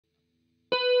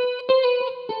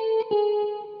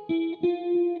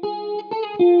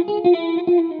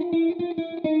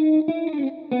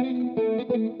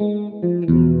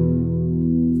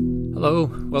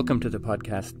Welcome to the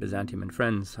podcast Byzantium and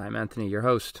Friends. I'm Anthony, your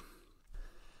host.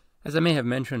 As I may have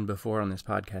mentioned before on this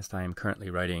podcast, I am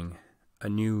currently writing a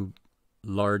new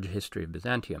large history of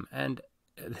Byzantium, and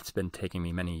it's been taking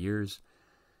me many years.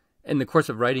 In the course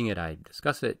of writing it, I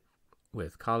discuss it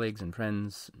with colleagues and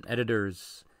friends, and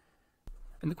editors,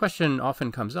 and the question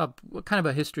often comes up, what kind of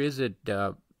a history is it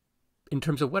in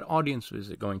terms of what audience is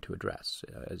it going to address?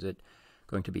 Is it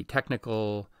going to be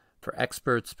technical, for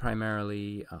experts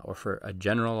primarily, or for a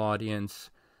general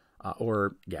audience,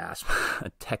 or, gasp,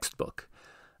 a textbook?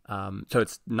 So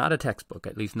it's not a textbook,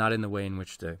 at least not in the way in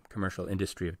which the commercial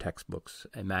industry of textbooks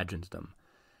imagines them.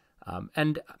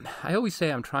 And I always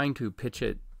say I'm trying to pitch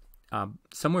it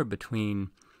somewhere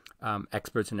between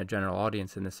experts and a general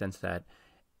audience, in the sense that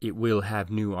it will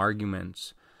have new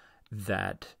arguments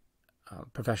that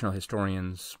professional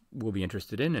historians will be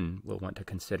interested in and will want to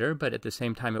consider, but at the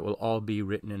same time it will all be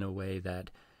written in a way that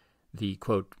the,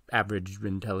 quote, average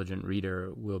intelligent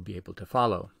reader will be able to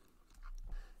follow.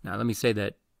 Now, let me say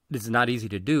that this is not easy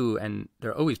to do, and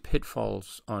there are always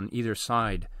pitfalls on either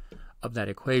side of that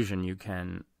equation. You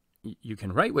can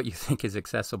write what you think is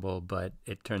accessible, but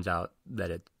it turns out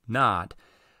that it's not.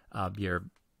 You're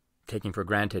taking for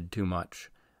granted too much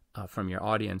from your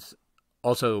audience.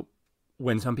 Also,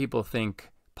 when some people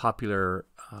think popular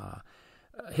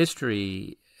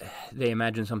history, they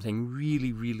imagine something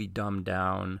really, really dumbed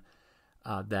down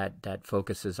that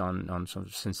focuses on some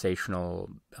sensational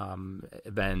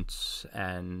events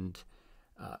and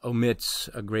omits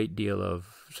a great deal of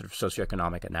sort of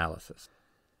socioeconomic analysis.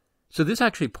 So this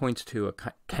actually points to a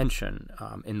tension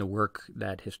in the work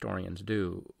that historians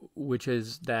do, which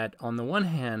is that on the one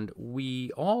hand, we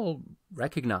all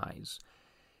recognize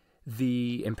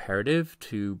the imperative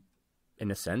to, in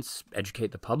a sense,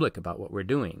 educate the public about what we're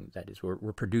doing. That is,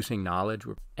 we're producing knowledge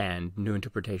and new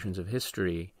interpretations of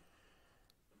history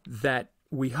that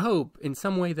we hope, in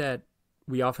some way that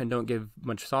we often don't give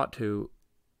much thought to,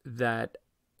 that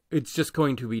it's just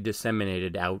going to be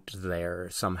disseminated out there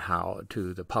somehow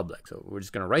to the public. So we're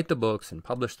just going to write the books and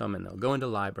publish them, and they'll go into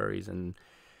libraries, and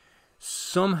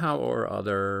somehow or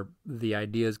other, the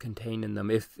ideas contained in them,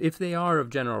 if they are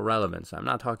of general relevance, I'm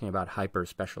not talking about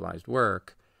hyper-specialized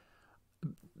work,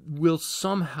 will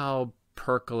somehow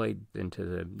percolate into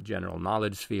the general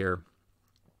knowledge sphere.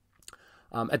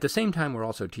 At the same time, we're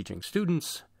also teaching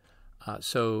students,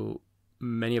 so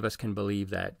many of us can believe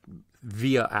that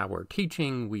via our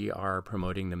teaching, we are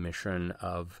promoting the mission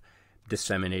of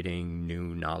disseminating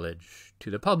new knowledge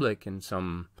to the public in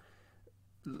some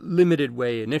limited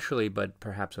way initially, but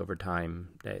perhaps over time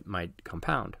that might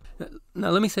compound. Now,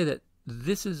 let me say that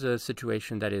this is a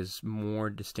situation that is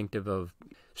more distinctive of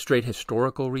straight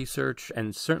historical research,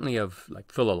 and certainly of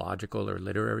like philological or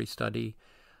literary study.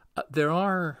 There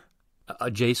are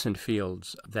adjacent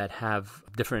fields that have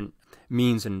different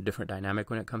means and different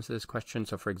dynamic when it comes to this question.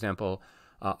 So, for example,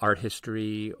 art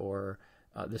history or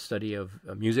the study of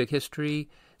music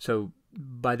history. So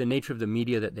by the nature of the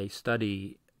media that they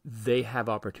study, they have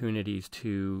opportunities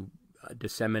to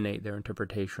disseminate their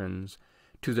interpretations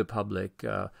to the public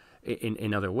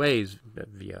in other ways,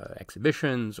 via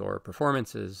exhibitions or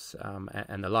performances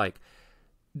and the like.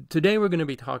 Today we're going to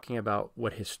be talking about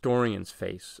what historians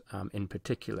face in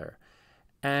particular.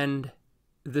 And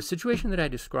the situation that I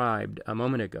described a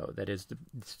moment ago, that is the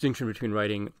distinction between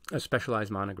writing a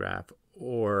specialized monograph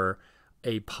or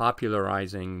a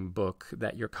popularizing book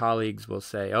that your colleagues will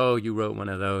say, oh, you wrote one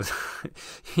of those,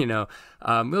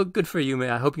 well, good for you.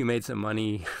 I hope you made some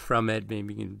money from it.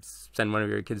 Maybe you can send one of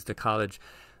your kids to college.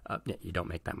 You don't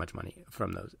make that much money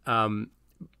from those.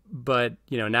 But,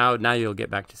 now you'll get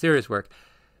back to serious work.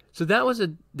 So that was a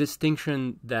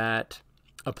distinction that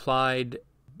applied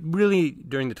really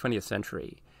during the 20th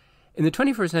century. In the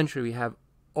 21st century, we have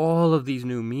all of these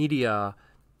new media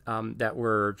that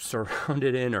we're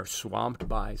surrounded in or swamped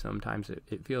by, sometimes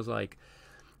it feels like,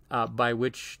 by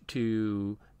which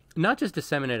to not just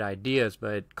disseminate ideas,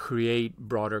 but create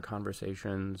broader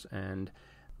conversations and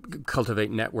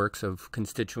cultivate networks of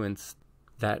constituents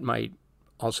that might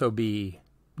also be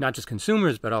not just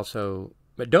consumers,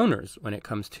 but donors when it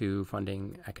comes to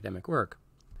funding academic work.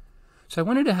 So I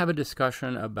wanted to have a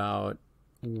discussion about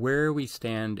where we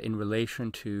stand in relation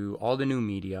to all the new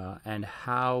media and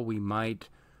how we might,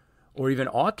 or even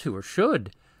ought to or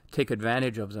should, take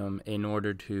advantage of them in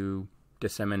order to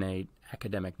disseminate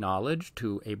academic knowledge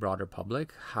to a broader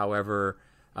public, however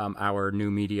our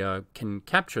new media can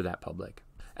capture that public.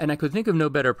 And I could think of no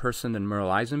better person than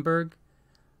Merle Eisenberg.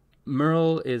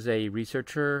 Merle is a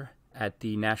researcher at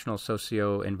the National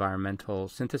Socio-Environmental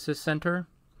Synthesis Center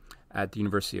at the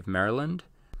University of Maryland.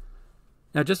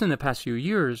 Now, just in the past few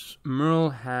years, Merle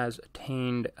has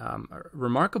attained a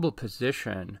remarkable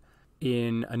position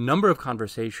in a number of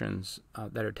conversations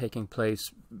that are taking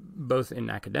place both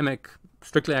in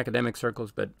strictly academic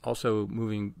circles, but also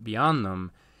moving beyond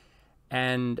them.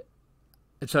 And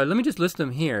so let me just list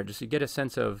them here just to get a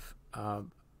sense of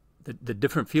the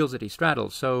different fields that he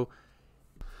straddles. So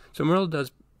Merle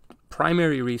does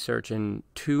primary research in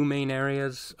two main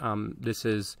areas. This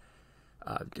is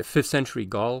the 5th century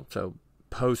Gaul, so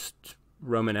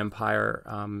post-Roman Empire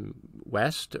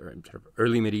West, or sort of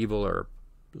early medieval or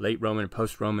late Roman,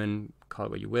 post-Roman, call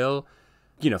it what you will.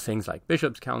 Things like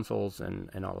bishops' councils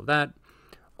and all of that.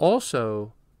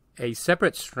 Also, a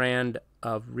separate strand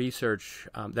of research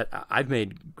that I've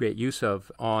made great use of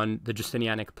on the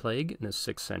Justinianic plague in the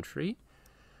 6th century.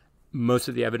 Most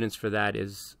of the evidence for that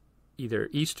is either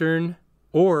Eastern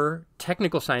or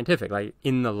technical scientific, like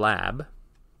in the lab.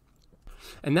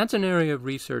 And that's an area of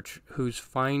research whose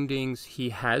findings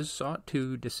he has sought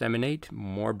to disseminate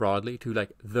more broadly to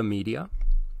the media.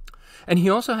 And he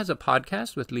also has a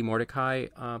podcast with Lee Mordecai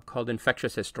called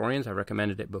Infectious Historians. I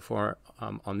recommended it before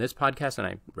on this podcast, and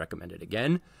I recommend it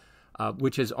again,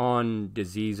 which is on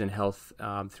disease and health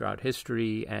throughout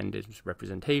history and its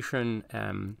representation.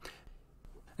 And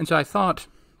so I thought,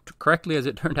 correctly as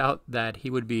it turned out, that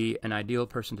he would be an ideal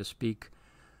person to speak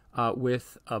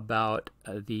with about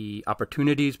the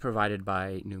opportunities provided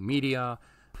by new media,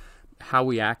 how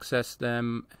we access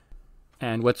them,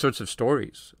 and what sorts of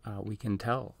stories we can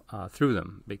tell through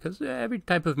them. Because every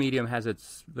type of medium has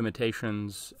its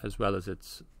limitations as well as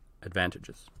its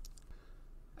advantages.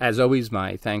 As always,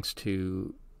 my thanks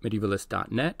to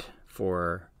medievalist.net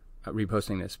for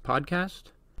reposting this podcast.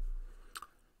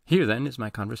 Here then is my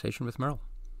conversation with Merle.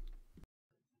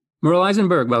 Merle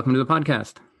Eisenberg, welcome to the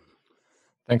podcast.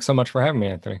 Thanks so much for having me,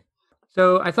 Anthony.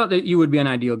 So I thought that you would be an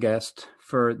ideal guest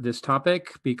for this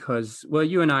topic because, well,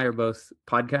 you and I are both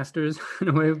podcasters in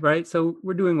a way, right? So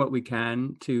we're doing what we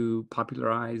can to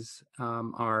popularize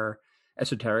our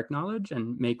esoteric knowledge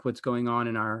and make what's going on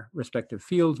in our respective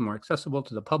fields more accessible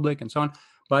to the public and so on.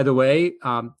 By the way,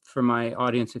 for my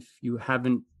audience, if you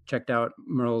haven't checked out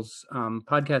Merle's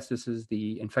podcast, this is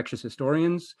the Infectious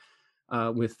Historians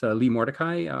with Lee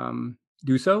Mordecai.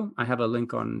 Do so. I have a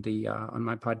link on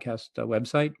my podcast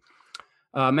website.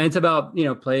 And it's about,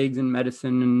 plagues and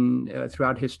medicine and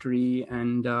throughout history,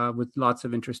 and with lots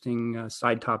of interesting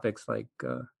side topics like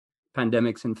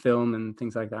pandemics and film and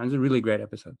things like that. It's a really great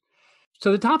episode.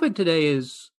 So the topic today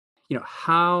is,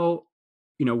 how,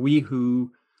 we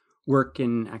who work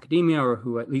in academia or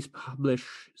who at least publish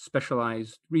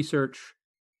specialized research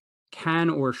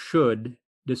can or should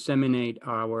disseminate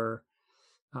our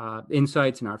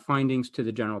insights and our findings to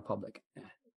the general public.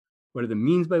 What are the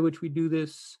means by which we do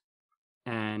this?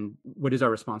 And what is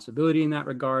our responsibility in that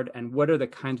regard? And what are the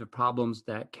kinds of problems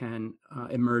that can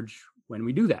emerge when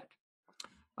we do that?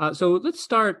 So let's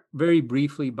start very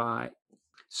briefly by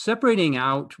separating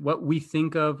out what we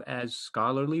think of as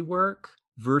scholarly work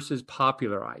versus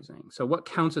popularizing. So what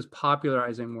counts as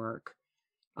popularizing work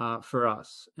for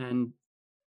us? And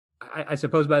I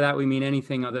suppose by that we mean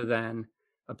anything other than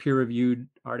a peer-reviewed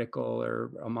article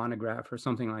or a monograph or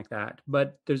something like that.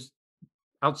 But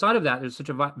outside of that, there's such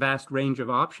a vast range of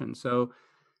options. So,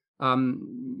 why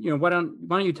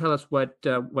don't you tell us what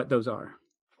those are?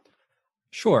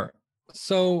 Sure.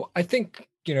 So I think,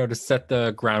 to set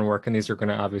the groundwork, and these are going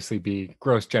to obviously be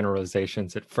gross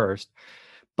generalizations at first,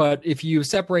 but if you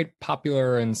separate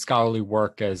popular and scholarly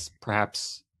work as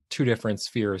perhaps two different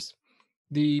spheres,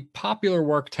 the popular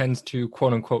work tends to,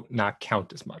 quote unquote, not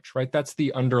count as much, right? That's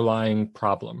the underlying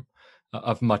problem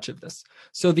of much of this.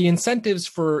 So the incentives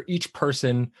for each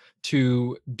person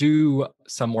to do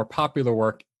some more popular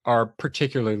work are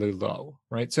particularly low,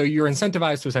 right? So you're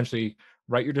incentivized to essentially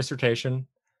write your dissertation,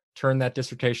 turn that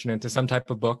dissertation into some type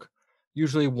of book,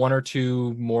 usually one or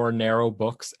two more narrow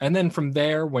books. And then from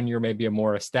there, when you're maybe a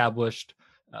more established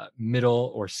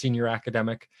middle or senior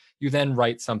academic, you then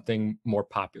write something more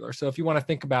popular. So if you want to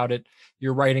think about it,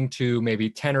 you're writing to maybe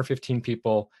 10 or 15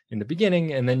 people in the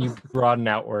beginning, and then you broaden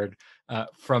outward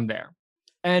from there.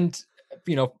 And,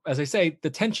 as I say, the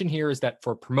tension here is that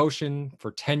for promotion,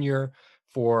 for tenure,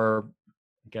 for,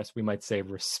 I guess we might say,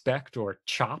 respect or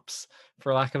chops,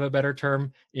 for lack of a better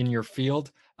term, in your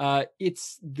field,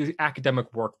 it's the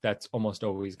academic work that's almost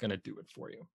always going to do it for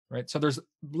you, right? So there's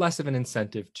less of an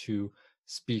incentive to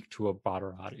speak to a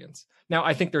broader audience. Now,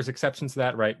 I think there's exceptions to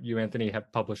that, right? You, Anthony,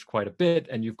 have published quite a bit,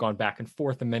 and you've gone back and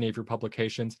forth in many of your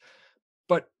publications.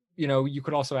 But, you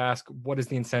could also ask, what is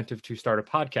the incentive to start a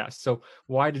podcast? So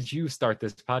why did you start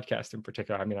this podcast in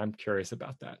particular? I mean, I'm curious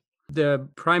about that. The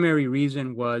primary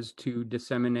reason was to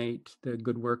disseminate the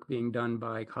good work being done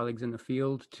by colleagues in the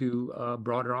field to a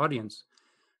broader audience,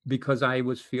 because I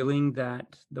was feeling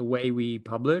that the way we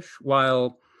publish,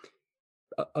 while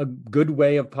a good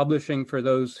way of publishing for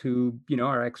those who,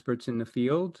 are experts in the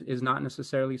field, is not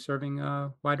necessarily serving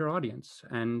a wider audience.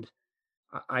 And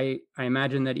I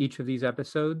imagine that each of these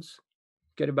episodes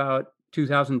get about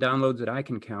 2,000 downloads that I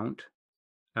can count.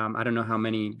 I don't know how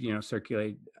many,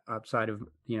 circulate outside of,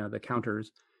 the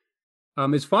counters.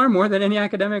 Is far more than any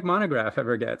academic monograph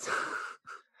ever gets.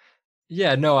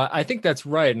 Yeah, no, I think that's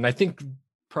right. And I think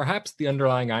perhaps the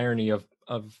underlying irony of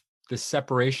the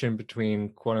separation between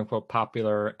quote unquote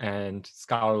popular and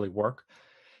scholarly work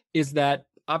is that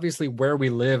obviously where we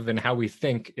live and how we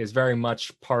think is very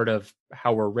much part of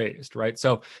how we're raised, right?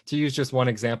 So to use just one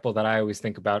example that I always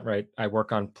think about, right? I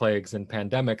work on plagues and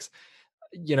pandemics.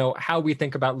 How we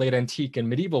think about late antique and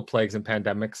medieval plagues and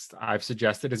pandemics, I've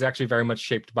suggested, is actually very much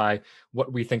shaped by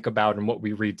what we think about and what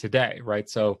we read today, right?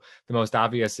 So the most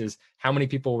obvious is how many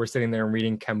people were sitting there and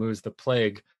reading Camus' The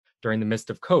Plague during the midst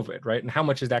of COVID, right? And how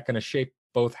much is that going to shape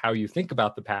both how you think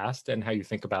about the past and how you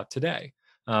think about today?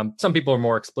 Some people are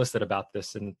more explicit about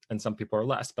this and some people are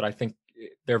less, but I think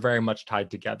they're very much tied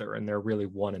together and they're really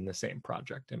one and the same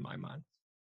project in my mind.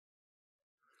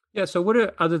 Yeah. So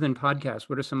other than podcasts,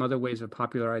 what are some other ways of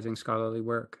popularizing scholarly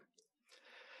work?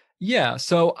 Yeah.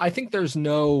 So I think there's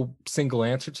no single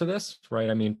answer to this, right?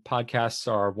 I mean,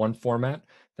 podcasts are one format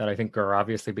that I think are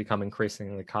obviously becoming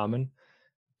increasingly common.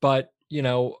 But,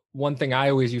 one thing I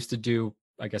always used to do,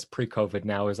 I guess pre-COVID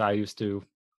now, is I used to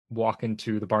walk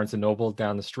into the Barnes and Noble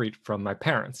down the street from my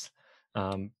parents,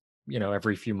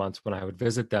 every few months when I would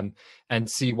visit them and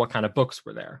see what kind of books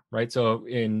were there, right? So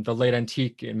in the late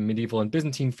antique and medieval and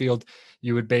Byzantine field,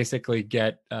 you would basically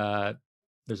get,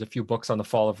 there's a few books on the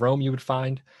fall of Rome you would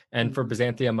find. And for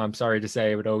Byzantium, I'm sorry to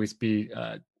say, it would always be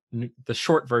the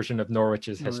short version of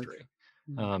Norwich's history.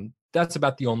 That's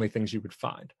about the only things you would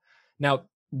find. Now,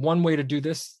 one way to do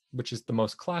this, which is the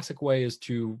most classic way, is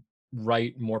to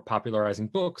write more popularizing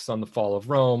books on the fall of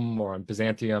Rome or on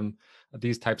Byzantium,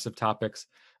 these types of topics.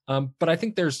 But I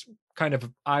think there's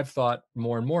I've thought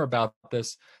more and more about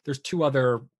this. There's two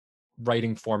other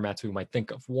writing formats we might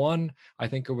think of. One, I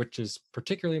think, which is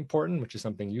particularly important, which is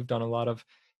something you've done a lot of,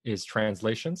 is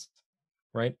translations,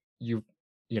 right?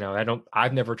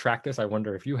 I've never tracked this. I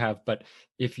wonder if you have, but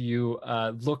if you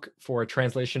look for a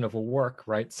translation of a work,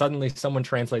 right, suddenly someone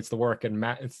translates the work and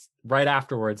it's right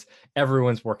afterwards,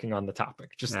 everyone's working on the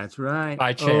topic. That's right.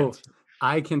 By chance. Oh,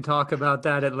 I can talk about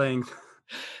that at length.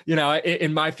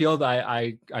 In my field,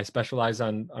 I specialize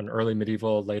on early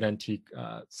medieval, late antique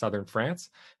southern France.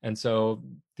 And so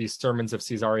these sermons of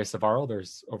Caesarius of Arles,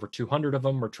 there's over 200 of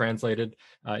them, were translated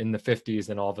in the 50s.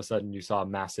 And all of a sudden you saw a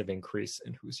massive increase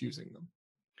in who's using them.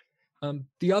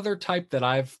 The other type that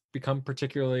I've become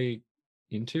particularly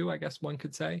into, I guess one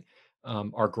could say,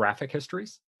 are graphic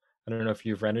histories. I don't know if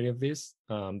you've read any of these.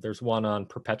 There's one on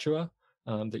Perpetua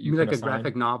that you mean can like assign. A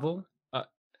graphic novel?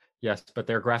 Yes, but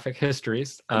they're graphic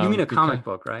histories. You mean a comic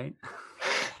book, right?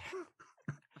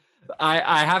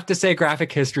 I have to say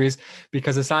graphic histories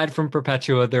because aside from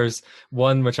Perpetua, there's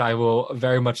one which I will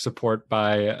very much support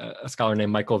by a scholar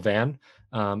named Michael Vann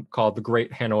called The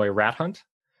Great Hanoi Rat Hunt.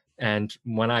 And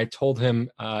when I told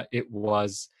him it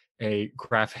was a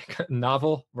graphic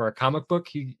novel or a comic book,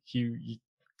 he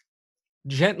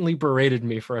gently berated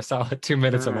me for a solid 2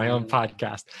 minutes on my own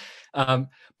podcast.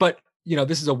 But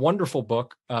this is a wonderful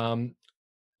book,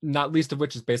 not least of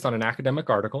which is based on an academic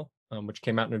article, which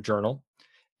came out in a journal.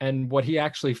 And what he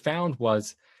actually found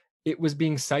was it was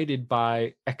being cited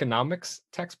by economics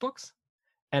textbooks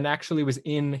and actually was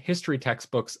in history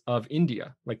textbooks of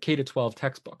India, like K-12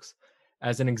 textbooks,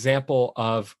 as an example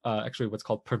of actually what's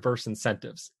called perverse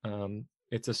incentives.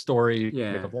 It's a story,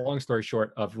 make a long story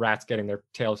short, of rats getting their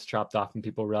tails chopped off and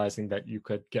people realizing that you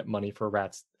could get money for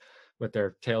rats with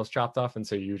their tails chopped off. And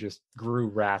so you just grew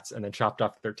rats and then chopped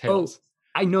off their tails.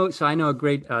 Oh, I know. So I know a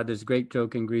great, there's a great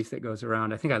joke in Greece that goes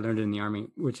around. I think I learned it in the army,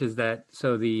 which is that,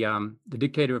 so the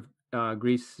dictator of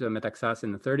Greece, Metaxas,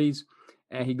 in the 30s,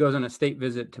 and he goes on a state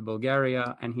visit to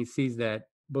Bulgaria and he sees that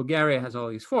Bulgaria has all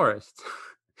these forests.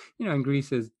 And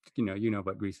Greece is, you know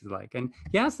what Greece is like. And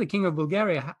he asked the king of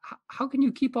Bulgaria, how can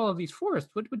you keep all of these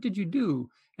forests? What did you do?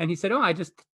 And he said, I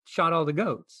just shot all the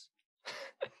goats.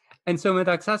 And so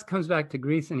Metaxas comes back to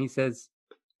Greece and he says,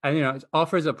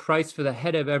 offers a price for the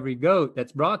head of every goat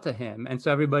that's brought to him. And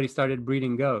so everybody started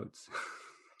breeding goats.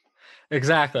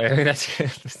 Exactly. I mean, that's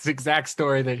the exact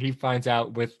story that he finds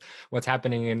out with what's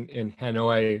happening in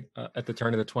Hanoi at the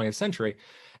turn of the 20th century.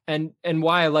 And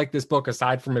why I like this book,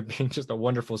 aside from it being just a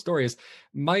wonderful story, is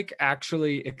Mike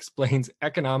actually explains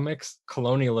economics,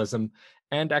 colonialism,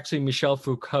 and actually Michel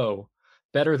Foucault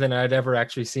better than I'd ever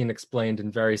actually seen explained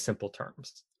in very simple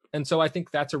terms. And so I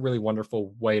think that's a really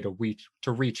wonderful way to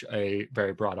reach a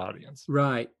very broad audience.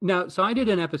 Right. Now, so I did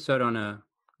an episode on a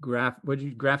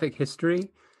graphic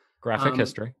history. Graphic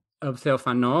history. Of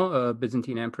Theophano, a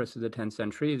Byzantine empress of the 10th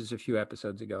century. This is a few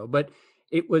episodes ago, but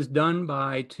it was done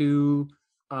by two,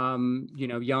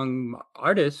 young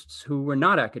artists who were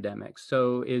not academics.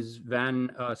 So is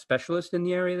Van a specialist in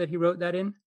the area that he wrote that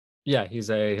in? Yeah, he's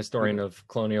a historian of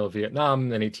colonial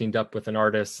Vietnam, and he teamed up with an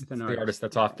artist, the artist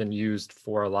that's often used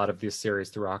for a lot of these series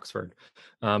through Oxford.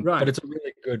 Right. But it's a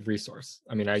really good resource.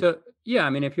 I mean,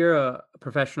 if you're a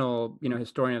professional,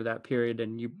 historian of that period,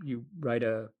 and you write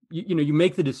you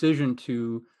make the decision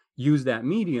to use that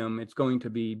medium, it's going to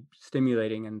be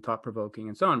stimulating and thought-provoking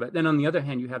and so on. But then on the other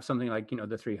hand, you have something like,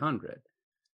 the 300.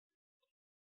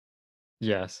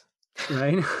 Yes.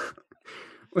 Right.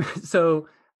 So,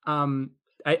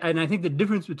 I think the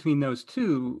difference between those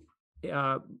two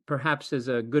perhaps is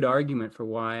a good argument for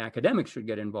why academics should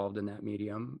get involved in that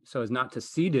medium, so as not to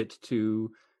cede it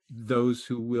to those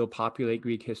who will populate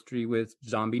Greek history with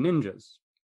zombie ninjas.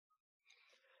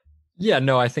 Yeah,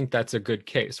 no, I think that's a good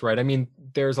case, right? I mean,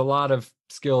 there's a lot of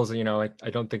skills, I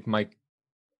don't think Mike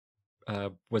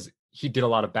he did a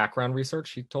lot of background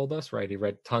research, he told us, right? He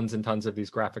read tons and tons of these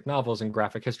graphic novels and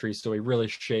graphic histories, so he really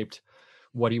shaped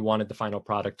what he wanted the final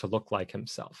product to look like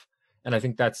himself. And I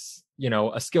think that's,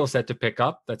 a skill set to pick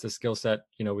up. That's a skill set,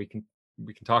 we can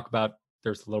talk about.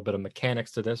 There's a little bit of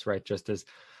mechanics to this, right? Just as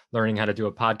learning how to do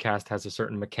a podcast has a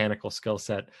certain mechanical skill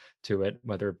set to it,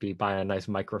 whether it be buying a nice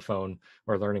microphone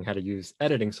or learning how to use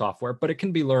editing software, but it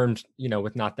can be learned,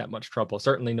 with not that much trouble.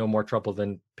 Certainly no more trouble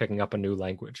than picking up a new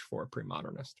language for a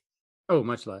pre-modernist. Oh,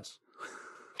 much less.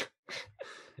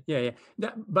 Yeah.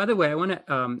 By the way, I want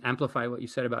to amplify what you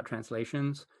said about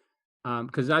translations,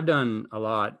 because I've done a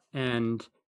lot, and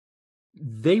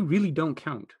they really don't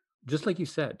count, just like you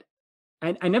said.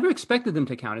 And I never expected them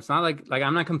to count. It's not like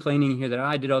I'm not complaining here that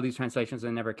I did all these translations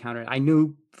and never counted. I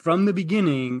knew from the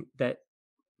beginning that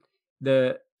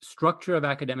the structure of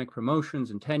academic promotions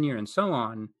and tenure and so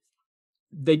on,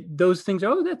 those things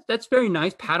are, that's very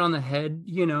nice, pat on the head,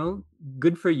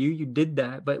 good for you, you did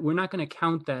that, but we're not going to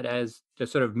count that as the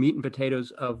sort of meat and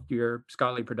potatoes of your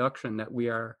scholarly production that we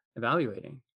are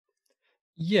evaluating.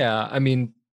 Yeah, I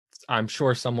mean, I'm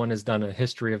sure someone has done a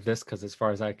history of this, because as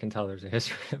far as I can tell, there's a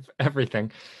history of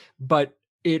everything. But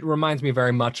it reminds me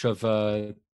very much of,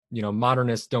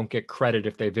 modernists don't get credit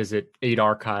if they visit 8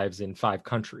 archives in 5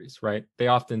 countries, right? They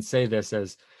often say this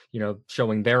as,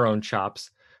 showing their own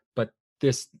chops. But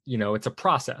this, it's a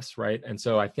process, right? And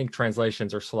so I think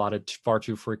translations are slotted far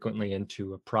too frequently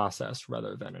into a process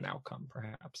rather than an outcome,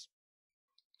 perhaps.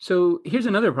 So here's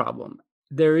another problem.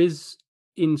 There is,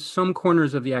 in some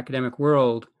corners of the academic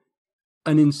world,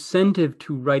 an incentive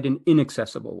to write in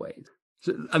inaccessible ways.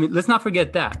 So, I mean, let's not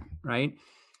forget that, right?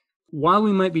 While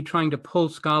we might be trying to pull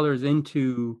scholars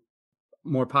into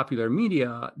more popular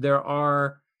media, there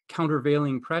are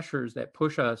countervailing pressures that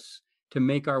push us to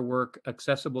make our work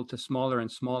accessible to smaller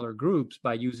and smaller groups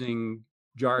by using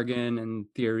jargon and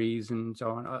theories and so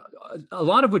on, a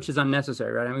lot of which is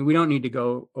unnecessary, right? I mean, we don't need to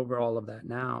go over all of that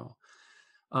now.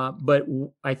 But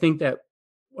I think that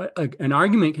an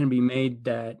argument can be made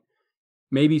that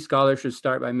maybe scholars should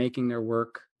start by making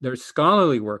their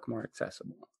scholarly work more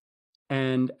accessible.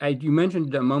 And you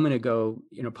mentioned a moment ago,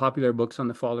 popular books on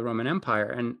the fall of the Roman Empire.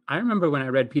 And I remember when I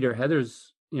read Peter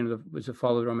Heather's, was the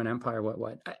fall of the Roman Empire,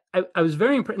 I was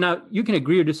very impressed. Now, you can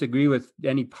agree or disagree with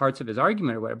any parts of his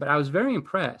argument or whatever, but I was very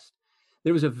impressed.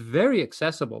 There was a very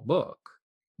accessible book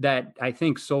that I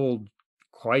think sold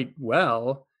quite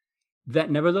well, that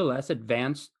nevertheless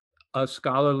advanced a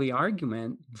scholarly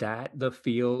argument that the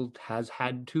field has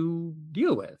had to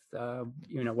deal with,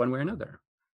 one way or another.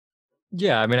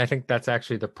 Yeah, I mean, I think that's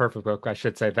actually the perfect book. I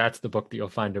should say that's the book that you'll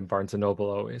find in Barnes & Noble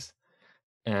always.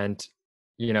 And,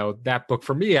 that book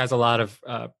for me has a lot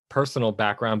of personal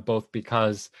background, both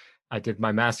because I did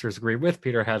my master's degree with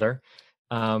Peter Heather,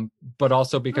 but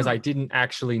also because I didn't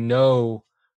actually know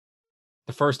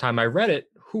the first time I read it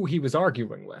who he was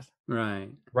arguing with.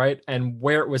 Right. And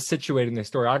where it was situated in the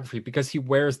historiography, because he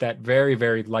wears that very,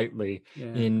 very lightly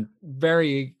in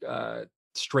very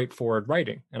straightforward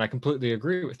writing. And I completely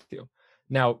agree with you.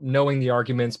 Now, knowing the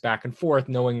arguments back and forth,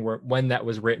 knowing when that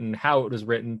was written, how it was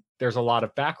written, there's a lot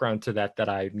of background to that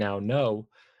I now know.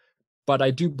 But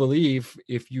I do believe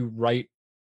if you write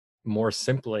more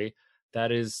simply,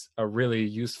 that is a really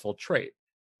useful trait.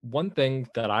 one thing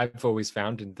that I've always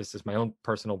found, and this is my own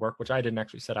personal work, which I didn't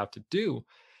actually set out to do,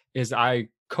 is I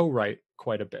co-write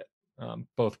quite a bit,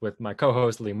 both with my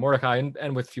co-host Lee Mordecai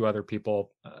and with a few other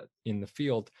people in the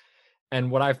field. And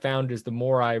what I've found is the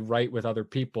more I write with other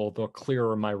people, the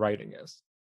clearer my writing is,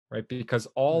 right? Because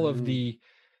all of the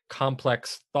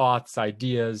complex thoughts,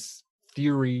 ideas,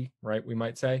 theory, right, we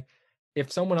might say,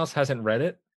 if someone else hasn't read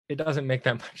it, it doesn't make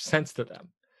that much sense to them.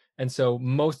 And so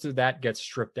most of that gets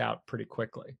stripped out pretty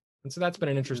quickly. And so that's been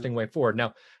an interesting way forward.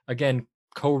 Now, again,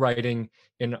 co-writing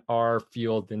in our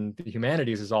field in the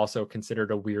humanities is also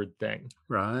considered a weird thing.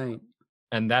 Right.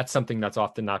 And that's something that's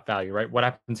often not valued, right? What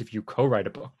happens if you co-write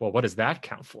a book? Well, what does that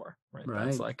count for? Right.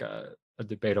 That's like a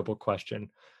debatable question.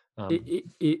 It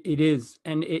is.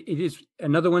 And it is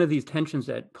another one of these tensions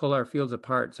that pull our fields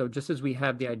apart. So just as we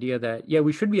have the idea that, yeah,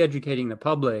 we should be educating the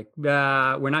public,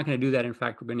 we're not going to do that. In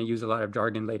fact, we're going to use a lot of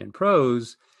jargon-laden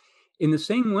prose. In the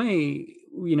same way,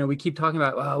 we keep talking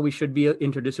about, well, we should be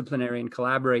interdisciplinary and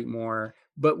collaborate more.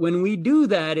 But when we do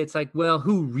that, it's like, well,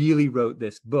 who really wrote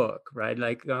this book, right?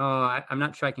 Like, I'm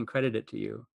not sure I can credit it to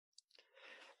you.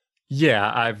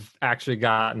 Yeah, I've actually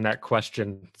gotten that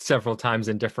question several times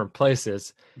in different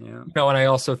places. Yeah. And I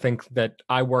also think that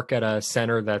I work at a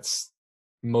center that's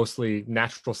mostly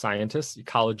natural scientists,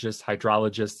 ecologists,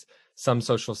 hydrologists, some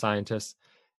social scientists.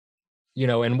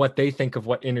 And what they think of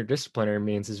what interdisciplinary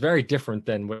means is very different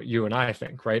than what you and I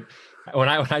think, right? When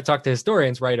I talk to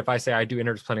historians, right, if I say I do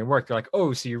interdisciplinary work, they're like,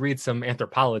 oh, so you read some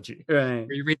anthropology, right,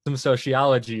 or you read some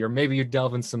sociology, or maybe you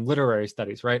delve in some literary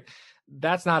studies, right?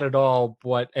 That's not at all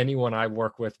what anyone I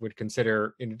work with would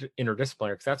consider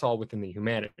interdisciplinary, because that's all within the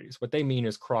humanities. What they mean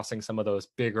is crossing some of those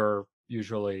bigger,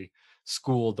 usually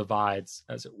school divides,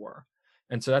 as it were.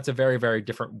 And so that's a very, very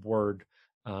different word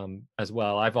as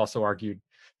well. I've also argued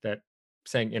that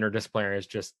saying interdisciplinary is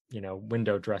just,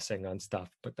 window dressing on stuff,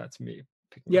 but that's me.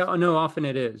 Yeah, no, often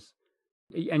it is.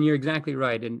 And you're exactly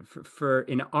right. And for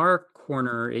in our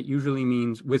corner, it usually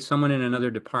means with someone in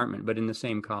another department, but in the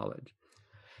same college.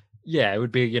 Yeah, it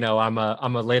would be, I'm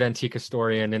a late antique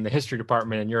historian in the history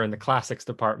department and you're in the classics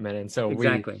department. And so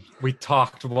exactly. we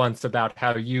talked once about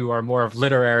how you are more of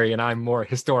literary and I'm more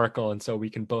historical. And so we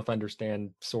can both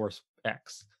understand source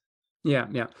X.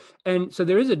 Yeah. And so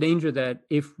there is a danger that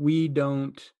if we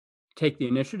don't take the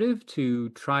initiative to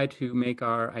try to make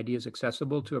our ideas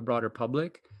accessible to a broader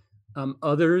public,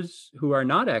 others who are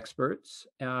not experts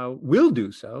will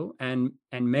do so, and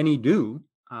many do.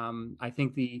 I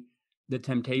think the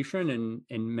temptation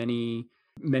in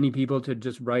many people to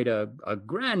just write a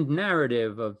grand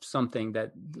narrative of something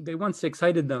that they once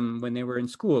excited them when they were in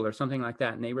school or something like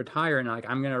that, and they retire and like,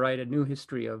 I'm going to write a new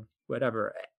history of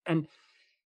whatever. And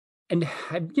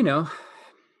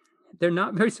they're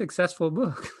not very successful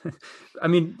books. I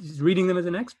mean, just reading them as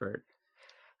an expert.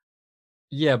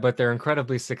 Yeah, but they're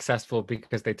incredibly successful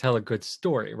because they tell a good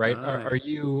story, right? Are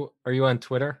you on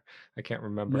Twitter? I can't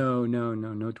remember.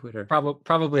 No Twitter.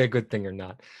 Probably a good thing or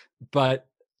not. But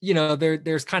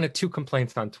there's kind of two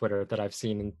complaints on Twitter that I've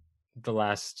seen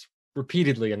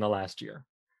repeatedly in the last year,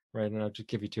 right? And I'll just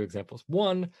give you two examples.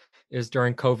 One is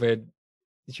during COVID,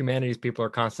 humanities people are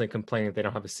constantly complaining that they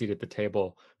don't have a seat at the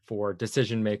table for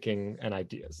decision making and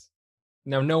ideas.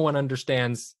 Now, no one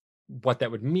understands what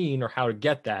that would mean or how to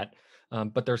get that,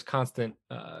 but there's constant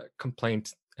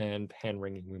complaint and hand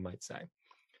wringing, we might say.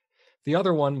 The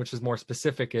other one, which is more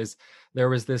specific, is there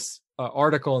was this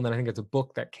article, and then I think it's a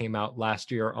book that came out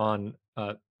last year on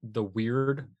the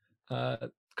weird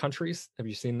countries. Have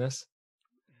you seen this?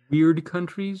 Weird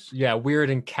countries? Yeah, weird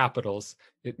in capitals.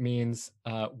 It means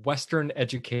Western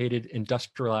educated,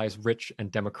 industrialized, rich, and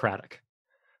democratic.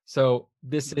 So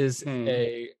this is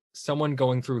someone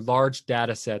going through large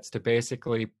data sets to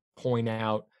basically point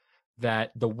out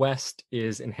that the West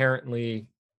is inherently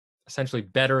essentially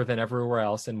better than everywhere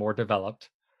else and more developed.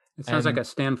 It sounds like a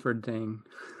Stanford thing.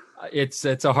 It's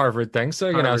a Harvard thing.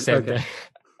 So, same thing.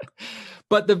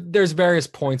 But there's various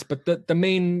points, but the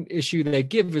main issue they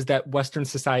give is that Western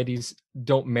societies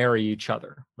don't marry each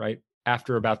other, right?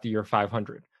 After about the year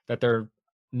 500, that they're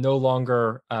no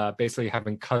longer basically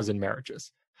having cousin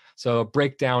marriages. So a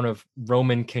breakdown of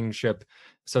Roman kingship,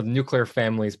 so nuclear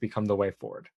families become the way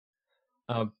forward.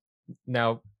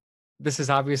 Now, this is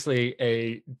obviously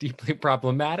a deeply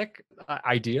problematic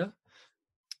idea,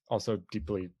 also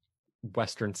deeply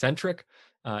Western-centric.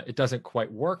 It doesn't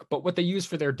quite work, but what they use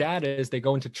for their data is they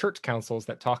go into church councils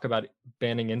that talk about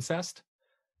banning incest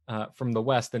from the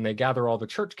West, and they gather all the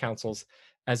church councils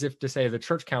as if to say the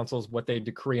church councils, what they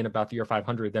decree in about the year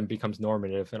 500 then becomes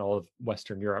normative in all of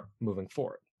Western Europe moving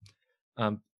forward.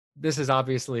 This is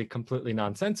obviously completely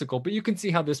nonsensical, but you can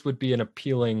see how this would be an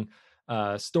appealing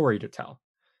story to tell.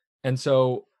 And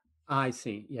so I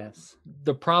see. Yes.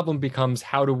 the problem becomes,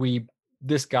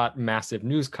 this got massive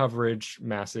news coverage,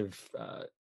 massive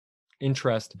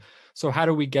interest. So how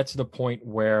do we get to the point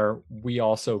where we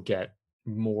also get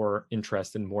more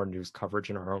interest and more news coverage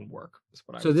in our own work?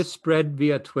 So this spread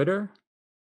via Twitter?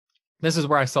 This is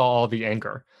where I saw all the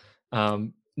anger.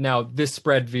 Now, this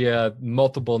spread via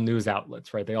multiple news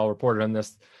outlets, right? They all reported on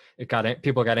this.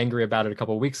 People got angry about it a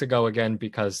couple of weeks ago again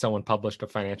because someone published a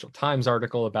Financial Times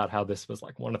article about how this was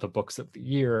like one of the books of the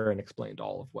year and explained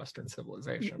all of Western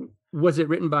civilization. Was it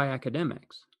written by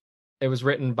academics? It was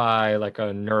written by like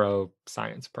a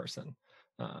neuroscience person.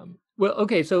 Well,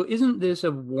 okay, so isn't this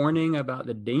a warning about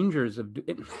the dangers of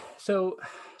so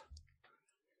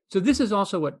this is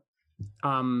also what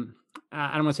I don't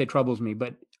want to say troubles me,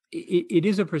 but it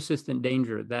is a persistent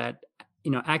danger that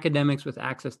academics with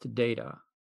access to data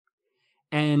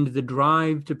and the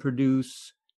drive to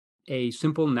produce a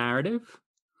simple narrative,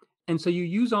 and so you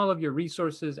use all of your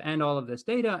resources and all of this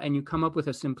data and you come up with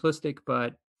a simplistic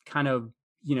but kind of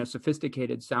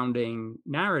sophisticated sounding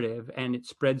narrative, and it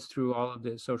spreads through all of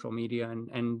the social media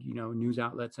and news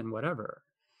outlets and whatever.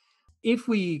 If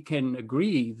we can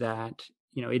agree that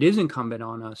it is incumbent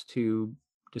on us to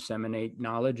disseminate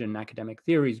knowledge and academic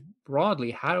theories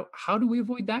broadly, how do we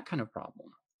avoid that kind of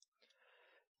problem?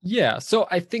 Yeah, so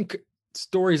I think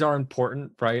stories are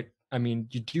important, right? I mean,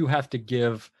 you do have to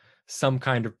give some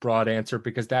kind of broad answer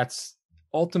because that's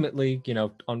ultimately,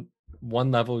 on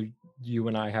one level, you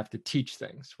and I have to teach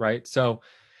things, right? So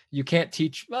you can't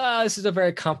teach, this is a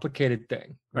very complicated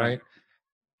thing, right?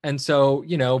 And so,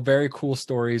 very cool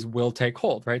stories will take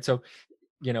hold, right? So,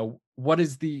 what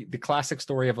is the classic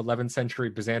story of 11th century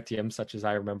Byzantium, such as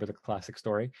I remember the classic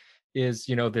story, is,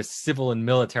 this civil and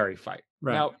military fight.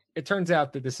 Right. Now, it turns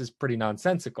out that this is pretty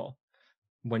nonsensical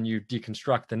when you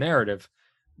deconstruct the narrative,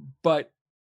 but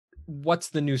what's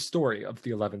the new story of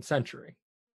the 11th century?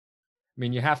 I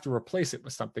mean, you have to replace it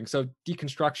with something. So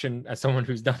deconstruction, as someone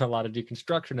who's done a lot of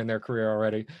deconstruction in their career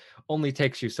already, only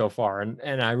takes you so far.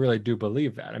 And I really do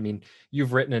believe that. I mean,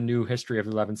 you've written a new history of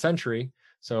the 11th century,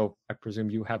 so I presume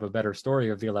you have a better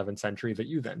story of the 11th century that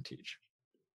you then teach.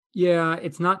 Yeah,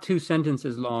 it's not 2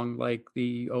 sentences long like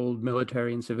the old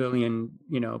military and civilian,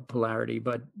 polarity,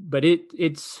 but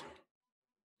it's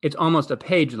almost a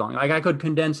page long. Like I could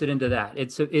condense it into that.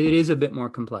 It is a bit more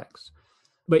complex.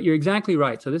 But you're exactly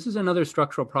right. So this is another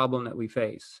structural problem that we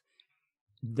face,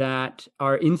 that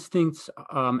our instincts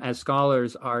as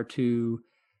scholars are to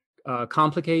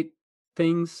complicate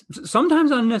things,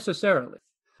 sometimes unnecessarily.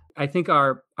 I think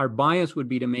our bias would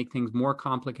be to make things more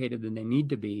complicated than they need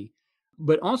to be.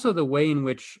 But also the way in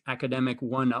which academic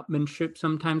one-upmanship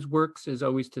sometimes works is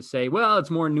always to say, well,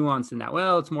 it's more nuanced than that.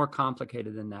 Well, it's more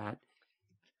complicated than that.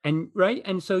 And right.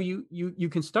 And so you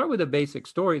can start with a basic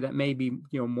story that may be,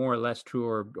 more or less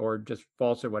true or just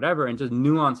false or whatever, and just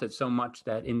nuance it so much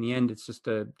that in the end, it's just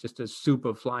a soup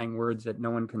of flying words that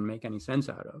no one can make any sense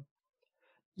out of.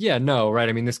 Yeah, no, right.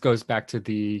 I mean, this goes back to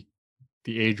the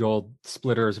age-old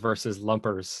splitters versus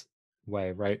lumpers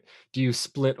way, right? Do you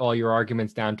split all your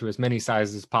arguments down to as many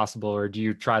sizes as possible, or do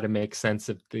you try to make sense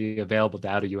of the available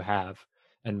data you have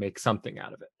and make something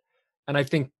out of it? And I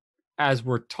think as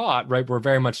we're taught, right, we're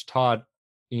very much taught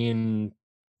in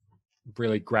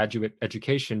really graduate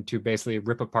education to basically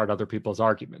rip apart other people's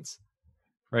arguments,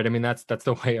 right? I mean, that's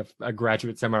the way a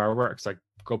graduate seminar works. Like,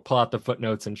 go pull out the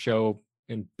footnotes and show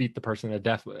and beat the person to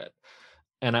death with it.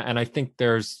 And I think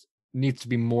there's needs to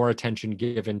be more attention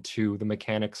given to the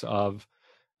mechanics of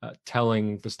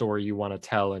telling the story you want to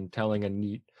tell and telling a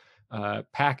neat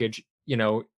package,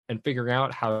 and figuring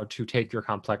out how to take your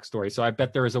complex story. So I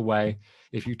bet there is a way,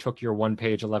 if you took your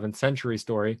 1-page 11th century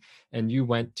story and you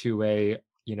went to a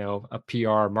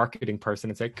PR marketing person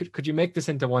and said, could you make this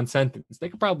into 1 sentence? They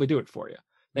could probably do it for you.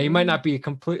 Now, you might not be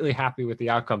completely happy with the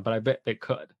outcome, but I bet they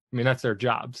could. I mean, that's their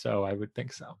job, so I would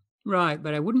think so. Right,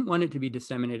 but I wouldn't want it to be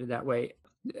disseminated that way.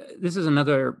 This is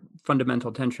another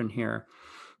fundamental tension here,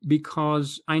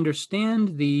 because I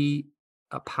understand the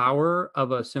power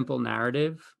of a simple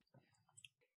narrative.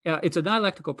 It's a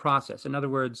dialectical process. In other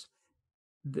words,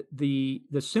 the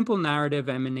simple narrative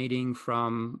emanating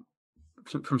from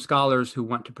scholars who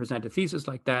want to present a thesis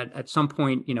like that at some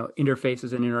point,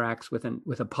 interfaces and interacts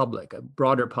with a public, a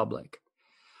broader public.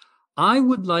 I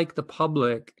would like the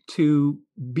public to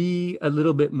be a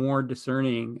little bit more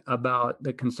discerning about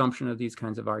the consumption of these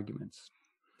kinds of arguments.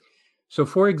 So,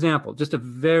 for example, just a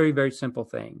very, very simple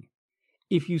thing.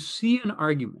 If you see an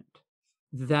argument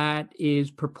that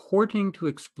is purporting to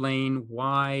explain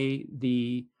why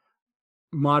the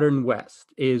modern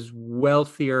West is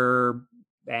wealthier,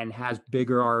 and has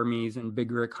bigger armies and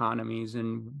bigger economies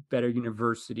and better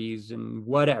universities and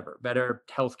whatever, better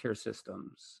healthcare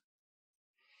systems.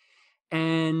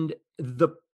 And the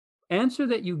answer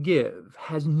that you give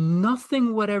has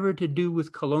nothing whatever to do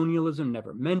with colonialism,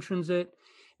 never mentions it,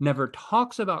 never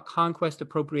talks about conquest,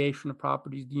 appropriation of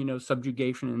property,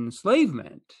 subjugation and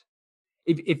enslavement.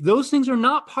 If those things are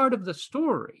not part of the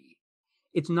story,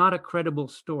 it's not a credible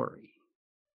story.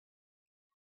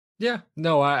 Yeah,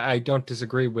 no, I don't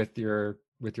disagree with your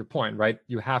point, right?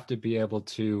 You have to be able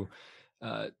to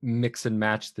mix and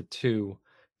match the two,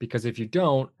 because if you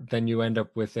don't, then you end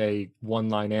up with a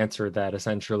one-line answer that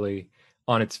essentially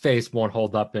on its face won't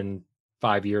hold up in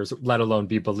 5 years, let alone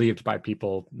be believed by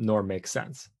people, nor make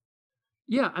sense.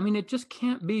 Yeah, I mean, it just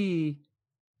can't be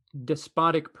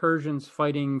despotic Persians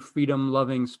fighting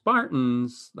freedom-loving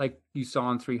Spartans like you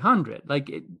saw in 300.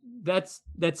 That's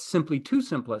simply too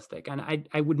simplistic. And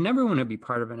I would never want to be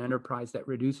part of an enterprise that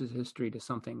reduces history to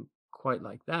something quite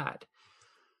like that,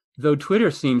 though Twitter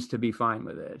seems to be fine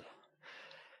with it.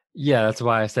 Yeah, that's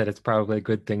why I said it's probably a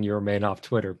good thing you remain off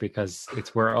Twitter, because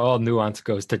it's where all nuance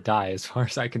goes to die, as far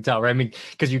as I can tell. Right? I mean,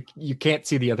 because you can't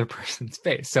see the other person's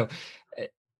face. So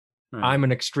Right. I'm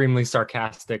an extremely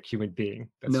sarcastic human being.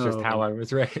 That's No. just how I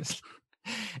was raised.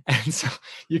 And so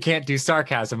you can't do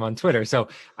sarcasm on Twitter. So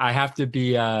I have to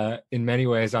be, in many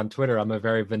ways on Twitter, I'm a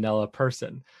very vanilla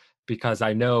person, because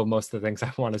I know most of the things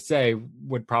I want to say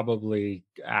would probably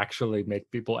actually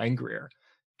make people angrier,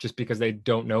 just because they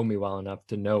don't know me well enough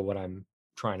to know what I'm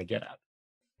trying to get at.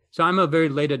 So I'm a very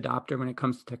late adopter when it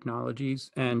comes to technologies,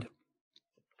 and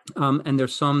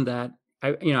there's some that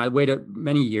I waited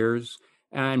many years,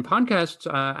 and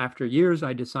podcasts after years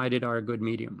I decided are a good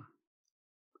medium.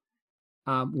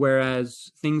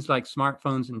 Whereas things like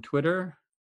smartphones and Twitter,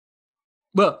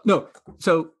 well, no,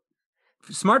 so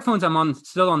smartphones I'm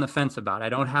still on the fence about. I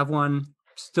don't have one.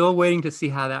 Still waiting to see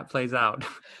how that plays out.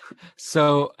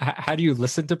 So how do you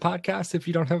listen to podcasts if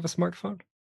you don't have a smartphone?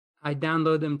 I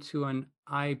download them to an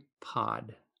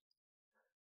iPod.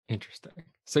 Interesting.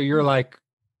 So you're like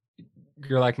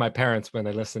my parents when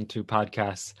they listen to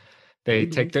podcasts. They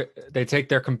take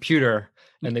their computer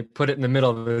and they put it in the middle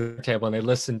of the table and they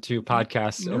listen to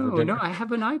podcasts over dinner. No, I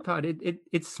have an iPod.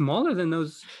 It's smaller than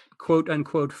those quote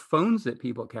unquote phones that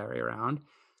people carry around.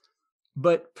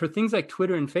 But for things like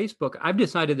Twitter and Facebook, I've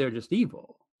decided they're just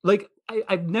evil. Like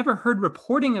I've never heard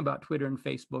reporting about Twitter and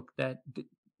Facebook that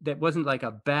wasn't like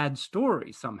a bad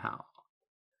story somehow.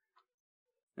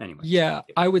 Anyway. Yeah,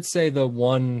 I would say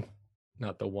one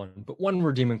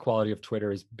redeeming quality of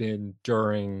Twitter has been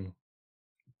during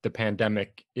the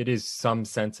pandemic. It is some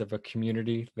sense of a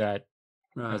community that,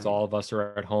 right, as all of us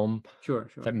are at home, sure,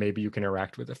 that maybe you can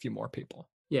interact with a few more people.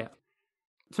 Yeah.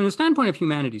 From the standpoint of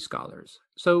humanities scholars,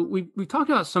 so we've talked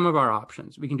about some of our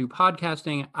options. We can do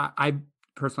podcasting. I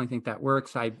personally think that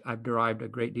works. I've derived a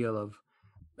great deal of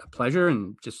pleasure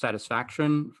and just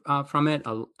satisfaction from it.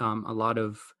 A lot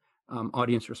of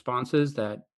audience responses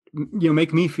that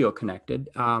make me feel connected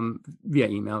via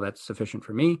email. That's sufficient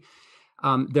for me.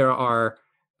 There are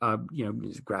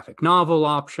graphic novel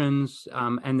options,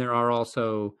 and there are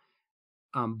also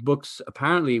books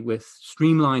apparently with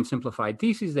streamlined, simplified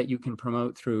theses that you can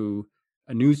promote through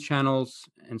news channels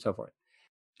and so forth.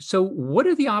 So what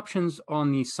are the options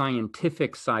on the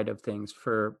scientific side of things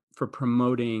for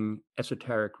promoting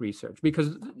esoteric research?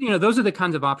 Because, those are the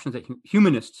kinds of options that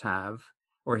humanists have,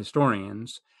 or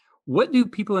historians. What do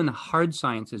people in the hard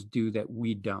sciences do that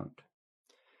we don't?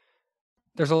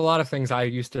 There's a lot of things I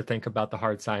used to think about the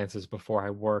hard sciences before I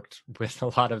worked with a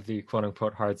lot of the quote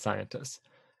unquote hard scientists.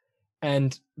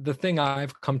 And the thing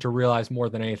I've come to realize more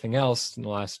than anything else in the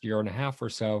last year and a half or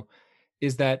so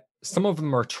is that some of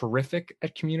them are terrific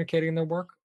at communicating their work.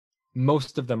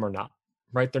 Most of them are not,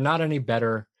 right? They're not any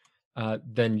better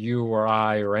than you or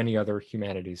I or any other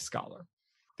humanities scholar.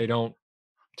 They don't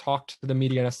talk to the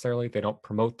media necessarily. They don't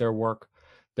promote their work.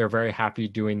 They're very happy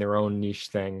doing their own niche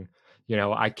thing.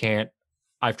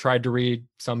 I've tried to read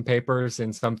some papers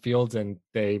in some fields and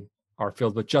they are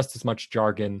filled with just as much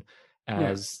jargon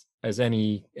as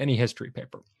any history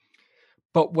paper.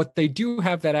 But what they do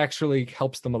have that actually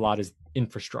helps them a lot is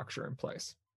infrastructure in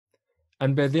place.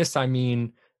 And by this, I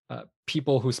mean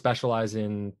people who specialize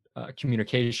in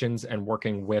communications and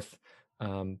working with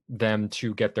them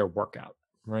to get their work out,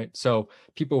 right? So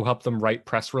people who help them write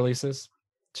press releases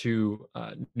to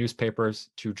newspapers,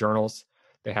 to journals.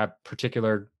 They have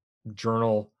particular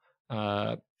journal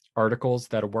articles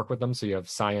that work with them. So you have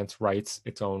Science writes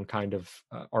its own kind of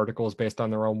articles based on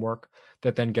their own work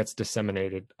that then gets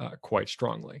disseminated quite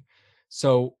strongly.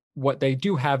 So what they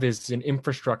do have is an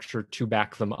infrastructure to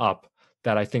back them up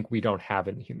that I think we don't have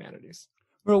in the humanities.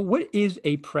 Well, what is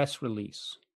a press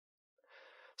release?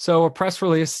 So a press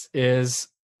release is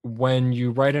when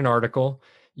you write an article,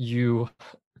 you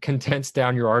condense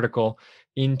down your article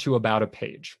into about a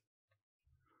page,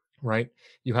 right?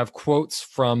 You have quotes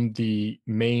from the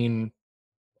main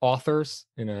authors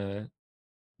in a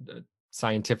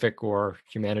scientific or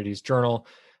humanities journal.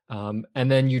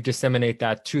 And then you disseminate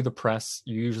that to the press.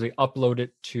 You usually upload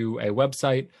it to a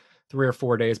website 3 or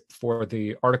 4 days before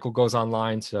the article goes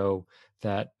online so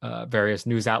that various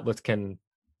news outlets can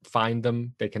find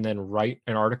them. They can then write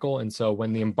an article. And so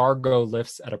when the embargo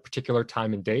lifts at a particular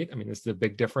time and date, I mean, this is a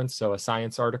big difference. So a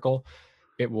science article,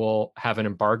 it will have an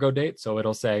embargo date. So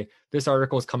it'll say, this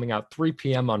article is coming out 3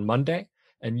 p.m. on Monday,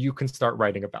 and you can start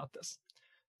writing about this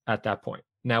at that point.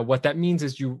 Now, what that means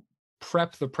is you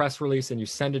prep the press release and you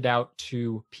send it out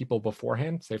to people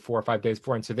beforehand, say 4 or 5 days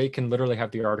beforehand, so they can literally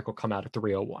have the article come out at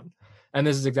 3:01. And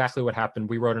this is exactly what happened.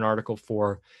 We wrote an article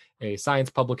for a science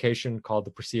publication called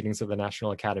The Proceedings of the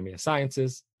National Academy of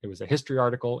Sciences. It was a history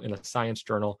article in a science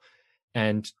journal.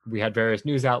 And we had various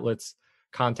news outlets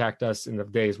contact us in the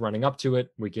days running up to it.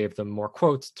 We gave them more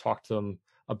quotes, talked to them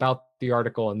about the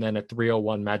article, and then at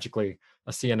 3:01, magically,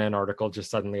 a CNN article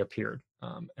just suddenly appeared.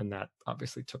 And that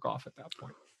obviously took off at that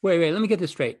point. Wait, let me get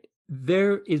this straight.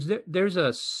 There's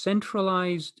a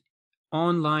centralized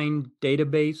online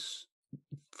database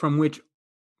from which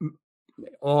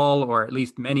all, or at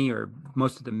least many, or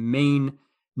most of the main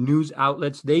news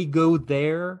outlets, they go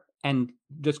there and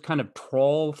just kind of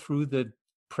trawl through the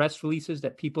press releases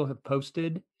that people have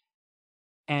posted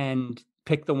and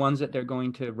pick the ones that they're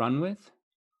going to run with?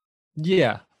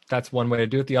 Yeah, that's one way to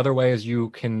do it. The other way is you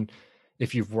can,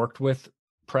 if you've worked with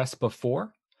press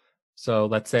before. So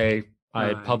let's say I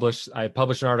had published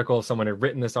an article, someone had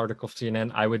written this article for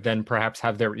CNN, I would then perhaps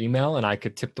have their email and I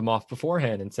could tip them off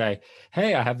beforehand and say,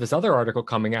 hey, I have this other article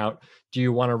coming out. Do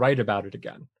you want to write about it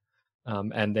again?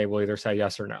 And they will either say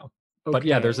yes or no. Okay. But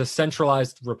yeah, there's a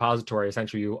centralized repository.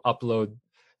 Essentially, you upload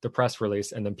the press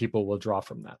release and then people will draw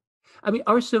from that. I mean,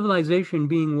 our civilization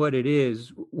being what it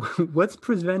is, what's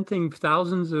preventing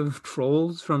thousands of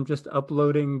trolls from just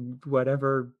uploading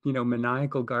whatever,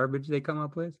 maniacal garbage they come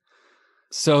up with?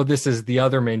 So this is the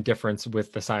other main difference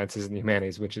with the sciences and the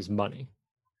humanities, which is money,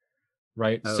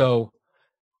 right? Oh. So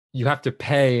you have to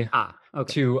pay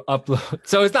to upload.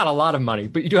 So it's not a lot of money,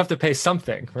 but you do have to pay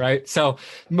something, right? So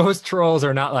most trolls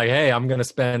are not like, hey, I'm going to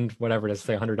spend whatever it is,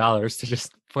 say $100 to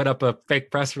just put up a fake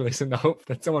press release in the hope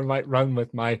that someone might run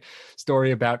with my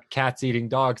story about cats eating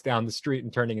dogs down the street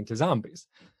and turning into zombies.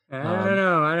 I don't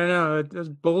know. Those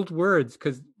bold words,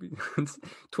 because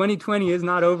 2020 is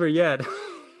not over yet.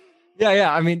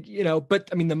 Yeah. I mean, but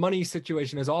I mean, the money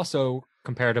situation is also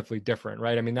comparatively different,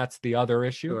 right? I mean, that's the other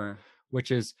issue, sure,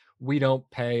 which is we don't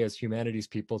pay as humanities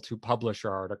people to publish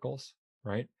our articles,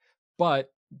 right?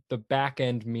 But the back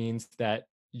end means that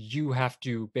you have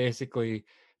to basically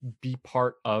be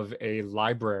part of a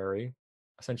library,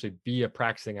 essentially be a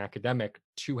practicing academic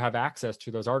to have access to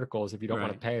those articles if you don't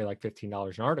want to pay like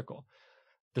 $15 an article.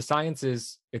 The science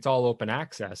is, it's all open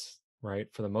access, right,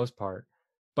 for the most part,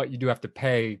 but you do have to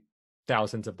pay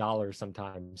thousands of dollars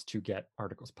sometimes to get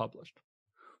articles published.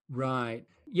 Right.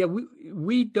 Yeah,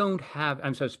 we don't have,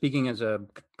 I'm so speaking as a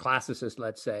classicist,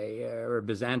 let's say, or a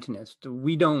Byzantinist,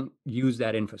 we don't use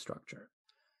that infrastructure.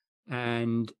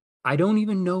 And I don't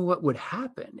even know what would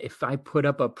happen if I put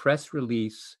up a press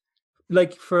release,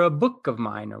 like for a book of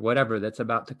mine or whatever that's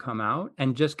about to come out,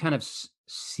 and just kind of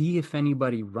see if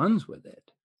anybody runs with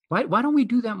it. Why don't we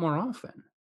do that more often?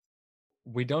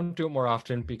 We don't do it more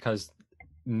often because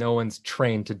no one's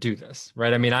trained to do this,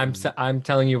 right? I mean, I'm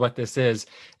telling you what this is,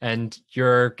 and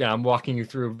I'm walking you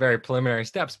through very preliminary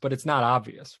steps, but it's not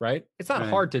obvious, right? It's not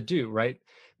hard to do, right?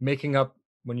 Making up,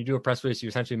 when you do a press release, you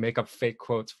essentially make up fake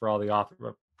quotes for all the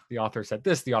author. The author said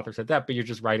this, the author said that, but you're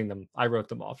just writing them. I wrote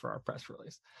them all for our press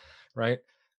release, right?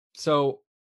 So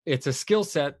it's a skill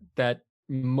set that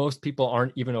most people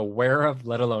aren't even aware of,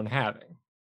 let alone having,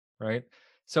 right?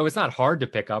 So it's not hard to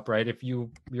pick up, right? If you're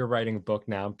writing a book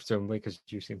now, presumably, because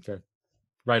you seem to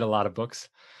write a lot of books,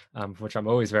 which I'm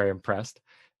always very impressed.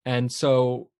 And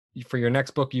so for your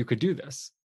next book, you could do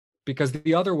this. Because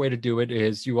the other way to do it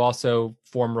is you also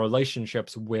form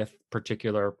relationships with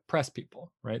particular press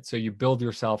people, right? So you build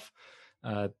yourself,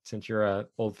 since you're an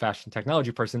old-fashioned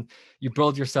technology person, you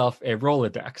build yourself a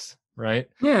Rolodex, right?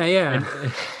 Yeah.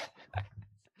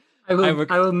 I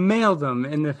will mail them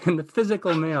in the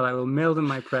physical mail. I will mail them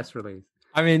my press release.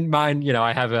 I mean, mine,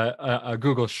 I have a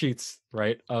Google Sheets,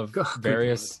 right, of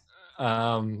various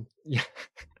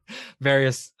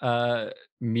various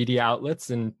media outlets,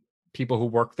 and people who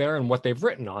work there and what they've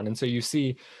written on. And so you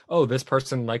see, oh, this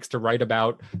person likes to write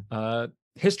about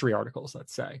history articles,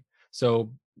 let's say.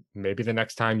 So maybe the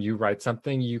next time you write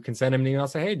something, you can send him an email and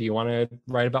say, hey, do you want to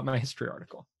write about my history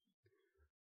article?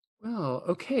 Well,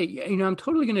 okay. You know, I'm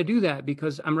totally going to do that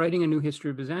because I'm writing a new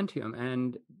history of Byzantium,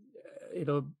 and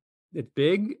it's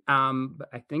big. But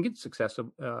I think it's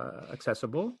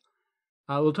accessible.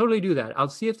 I will totally do that. I'll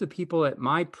see if the people at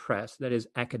my press, that is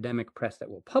academic press, that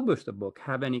will publish the book,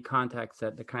 have any contacts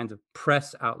at the kinds of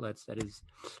press outlets, that is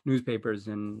newspapers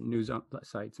and news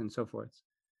sites and so forth.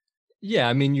 Yeah,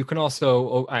 I mean, you can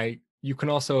also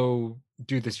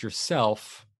do this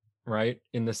yourself, right?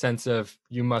 In the sense of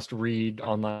you must read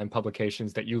online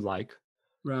publications that you like,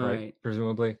 right?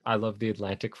 Presumably, I love The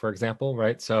Atlantic, for example,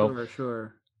 right? So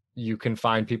sure. You can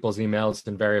find people's emails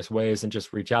in various ways and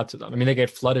just reach out to them. I mean, they get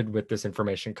flooded with this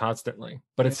information constantly,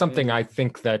 but it's something I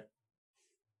think that,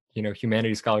 you know,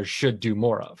 humanities scholars should do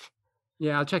more of.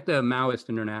 Yeah, I'll check the Maoist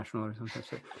International or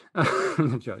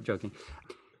something. Joking,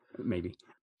 maybe.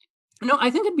 No,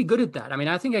 I think I'd be good at that. I mean,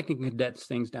 I think I can condense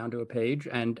things down to a page,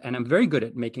 and I'm very good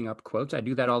at making up quotes. I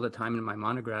do that all the time in my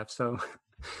monographs. So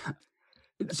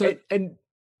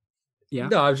yeah.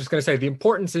 No, I was just going to say the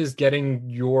importance is getting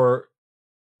your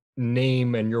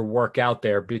name and your work out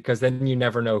there, because then you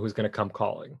never know who's going to come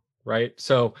calling, right?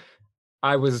 So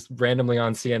I was randomly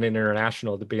on CNN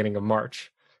International at the beginning of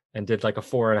March and did like a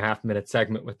 4.5-minute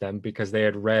segment with them because they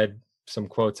had read some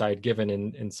quotes I had given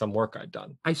in some work I'd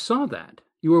done. I saw that.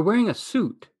 You were wearing a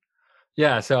suit.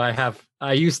 Yeah, so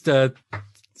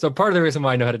so part of the reason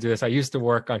why I know how to do this, I used to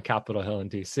work on Capitol Hill in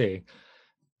DC.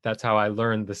 That's how I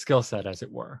learned the skill set, as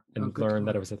it were, and learned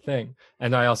that it was a thing.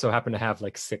 And I also happen to have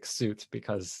like 6 suits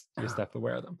because you used to have to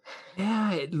wear them.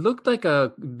 Yeah, it looked like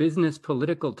a business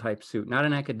political type suit, not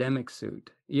an academic suit.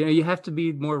 You know, you have to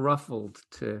be more ruffled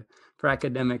for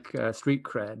academic street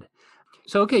cred.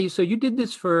 So, okay, so you did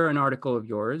this for an article of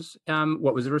yours.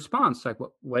 What was the response? Like,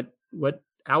 what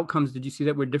outcomes did you see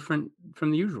that were different from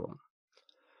the usual?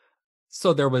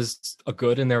 So there was a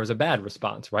good and there was a bad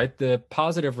response, right? The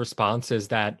positive response is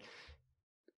that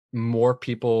more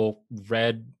people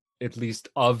read at least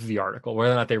of the article.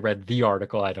 Whether or not they read the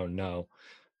article, I don't know.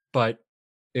 But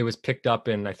it was picked up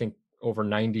in, I think, over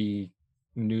 90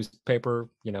 newspaper,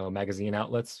 magazine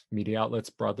outlets, media outlets,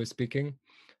 broadly speaking.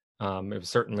 It was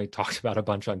certainly talked about a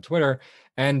bunch on Twitter,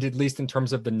 and at least in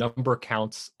terms of the number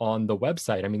counts on the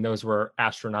website, I mean, those were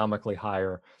astronomically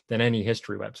higher than any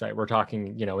history website. We're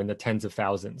talking, in the tens of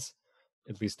thousands,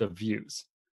 at least, of views.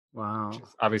 Wow. Which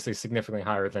is obviously significantly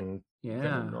higher than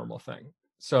a normal thing.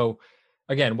 So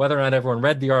again, whether or not everyone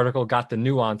read the article, got the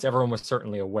nuance, everyone was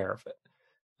certainly aware of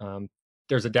it.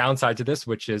 There's a downside to this,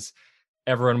 which is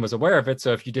everyone was aware of it.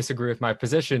 So if you disagree with my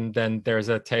position, then there's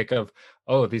a take of,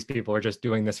 oh, these people are just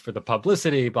doing this for the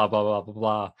publicity, blah, blah, blah, blah,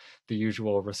 blah, the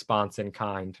usual response in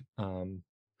kind to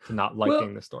not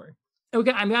liking the story.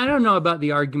 Okay, I mean, I don't know about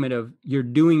the argument of you're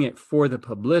doing it for the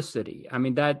publicity. I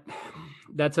mean,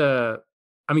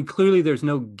 clearly there's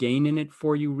no gain in it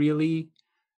for you, really.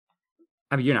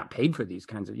 I mean, you're not paid for these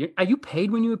kinds of, are you paid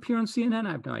when you appear on CNN?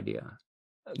 I have no idea.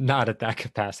 Not at that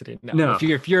capacity. No.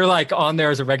 If you're like on there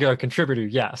as a regular contributor,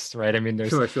 yes, right? I mean,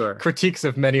 there's critiques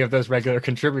of many of those regular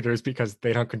contributors because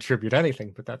they don't contribute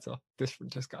anything, but that's a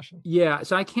different discussion. Yeah,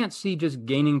 so I can't see just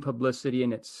gaining publicity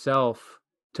in itself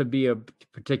to be a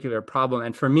particular problem.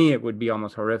 And for me, it would be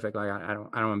almost horrific. Like I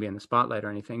don't want to be in the spotlight or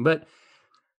anything. But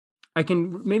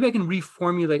maybe I can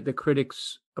reformulate the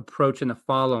critic's approach in the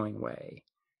following way: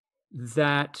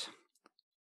 that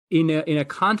in a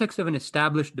context of an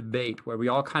established debate where we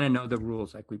all kind of know the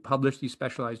rules, like we publish these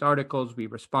specialized articles, we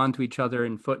respond to each other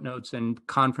in footnotes and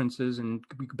conferences and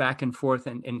back and forth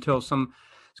until some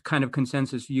kind of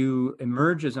consensus view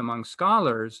emerges among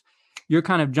scholars, you're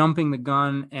kind of jumping the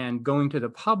gun and going to the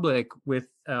public with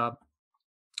a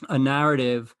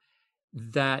narrative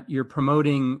that you're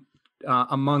promoting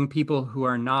among people who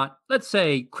are not, let's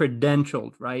say,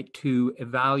 credentialed, right, to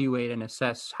evaluate and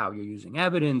assess how you're using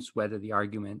evidence, whether the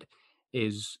argument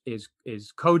is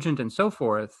cogent and so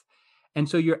forth. And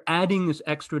so you're adding this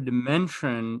extra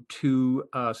dimension to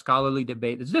a scholarly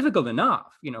debate that's difficult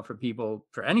enough, for people,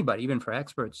 for anybody, even for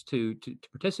experts to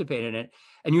participate in it.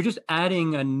 And you're just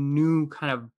adding a new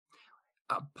kind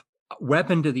of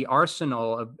weapon to the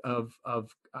arsenal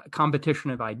of competition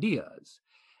of ideas.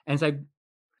 And it's like,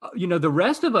 the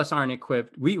rest of us aren't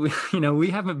equipped. We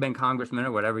haven't been congressmen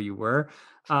or whatever you were.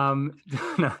 No.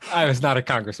 I was not a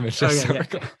congressman.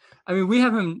 I mean, we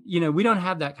haven't, we don't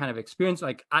have that kind of experience.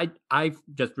 Like I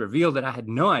just revealed that I had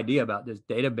no idea about this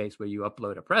database where you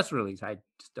upload a press release. I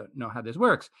just don't know how this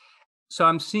works. So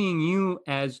I'm seeing you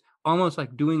as almost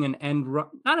like doing an end run,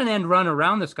 not an end run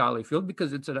around the scholarly field,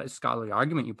 because it's a scholarly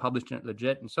argument, you published it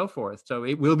legit and so forth, so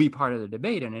it will be part of the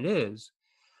debate, and it is,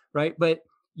 right? But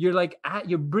you're like,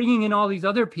 you're bringing in all these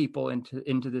other people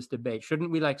into this debate.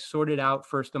 Shouldn't we like sort it out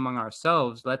first among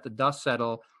ourselves, let the dust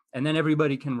settle, and then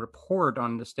everybody can report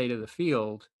on the state of the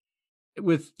field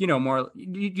with, more,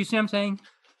 you see what I'm saying?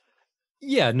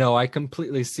 Yeah, no, I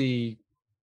completely see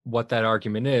what that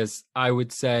argument is. I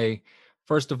would say,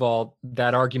 first of all,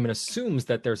 that argument assumes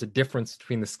that there's a difference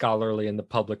between the scholarly and the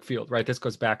public field, right? This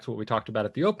goes back to what we talked about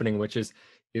at the opening, which is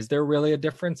there really a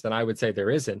difference? And I would say there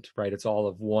isn't, right? It's all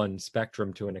of one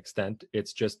spectrum to an extent.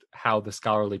 It's just how the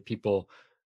scholarly people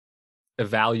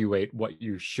evaluate what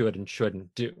you should and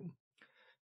shouldn't do.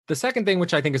 The second thing,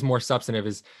 which I think is more substantive,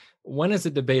 is when is a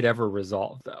debate ever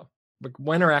resolved, though? Like,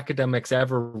 when are academics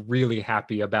ever really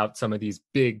happy about some of these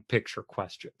big picture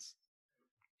questions?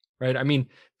 Right? I mean,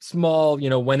 small,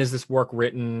 when is this work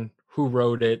written? Who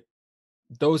wrote it?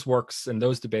 Those works and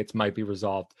those debates might be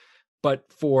resolved. But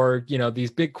for,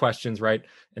 these big questions, right?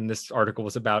 And this article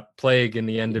was about plague in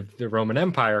the end of the Roman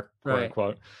Empire, quote Right.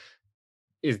 unquote.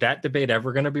 Is that debate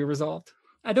ever going to be resolved?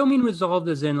 I don't mean resolved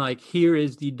as in like, here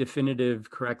is the definitive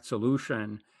correct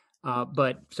solution.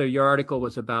 But so your article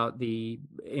was about the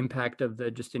impact of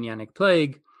the Justinianic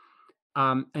plague.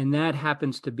 And that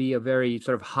happens to be a very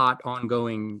sort of hot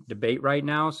ongoing debate right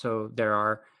now. So there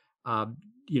are,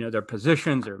 there are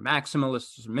positions, there are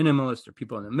maximalists, minimalists, there are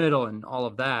people in the middle, and all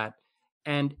of that.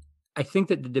 And I think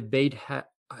that the debate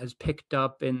has picked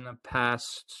up in the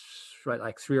past, right,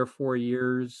 like 3 or 4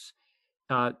 years,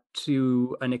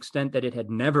 to an extent that it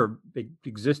had never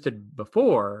existed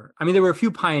before. I mean, there were a few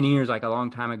pioneers like a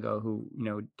long time ago who,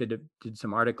 did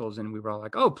some articles, and we were all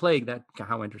like, "Oh, plague! That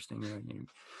how interesting!"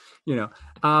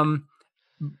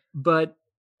 But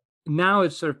now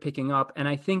it's sort of picking up, and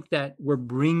I think that we're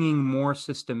bringing more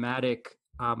systematic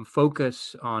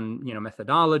focus on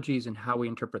methodologies and how we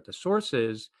interpret the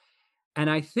sources. And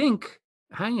I think,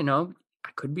 I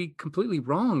could be completely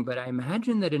wrong, but I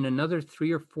imagine that in another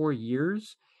 3 or 4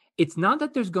 years, it's not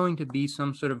that there's going to be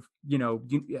some sort of,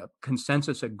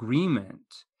 consensus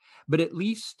agreement, but at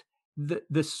least the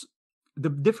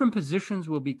different positions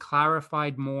will be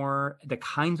clarified more. The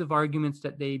kinds of arguments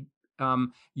that they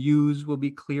use will be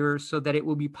clearer, so that it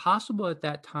will be possible at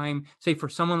that time, say for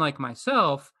someone like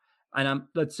myself, and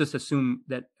let's just assume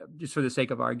that, just for the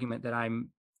sake of argument, that I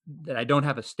don't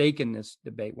have a stake in this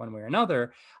debate one way or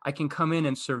another, I can come in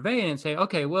and survey it and say,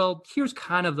 okay, well, here's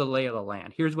kind of the lay of the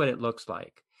land. Here's what it looks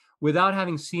like, without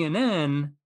having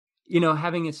CNN,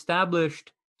 having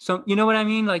established some, you know what I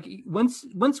mean? Like once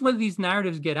one of these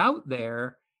narratives get out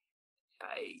there,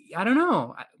 I don't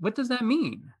know. What does that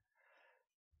mean?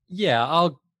 Yeah,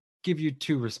 I'll give you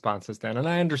 2 responses then. And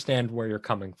I understand where you're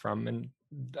coming from, and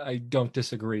I don't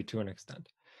disagree to an extent.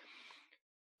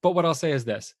 But what I'll say is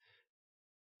this.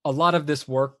 A lot of this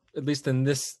work, at least in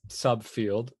this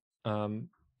subfield,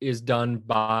 is done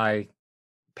by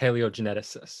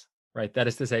paleogeneticists, right? That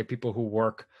is to say, people who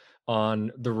work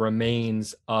on the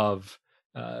remains of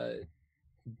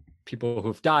people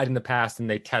who've died in the past, and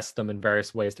they test them in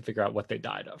various ways to figure out what they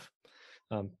died of.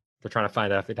 They're trying to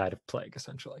find out if they died of plague,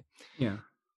 essentially. Yeah.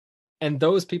 And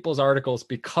those people's articles,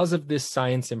 because of this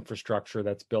science infrastructure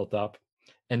that's built up,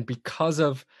 and because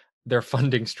of their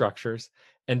funding structures,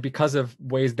 and because of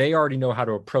ways they already know how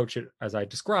to approach it, as I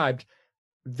described,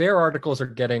 their articles are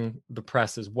getting the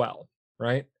press as well,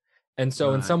 right? And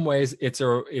so in some ways, it's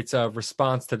a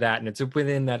response to that, and it's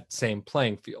within that same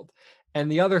playing field.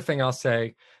 And the other thing I'll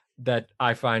say that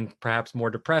I find perhaps more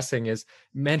depressing is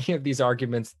many of these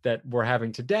arguments that we're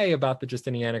having today about the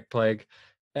Justinianic plague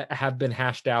have been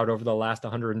hashed out over the last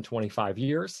 125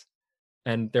 years.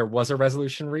 And there was a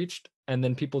resolution reached, and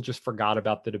then people just forgot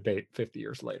about the debate 50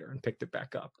 years later and picked it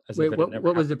back up. Wait,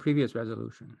 what was the previous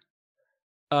resolution?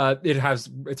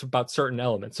 It's about certain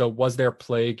elements. So was there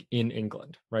plague in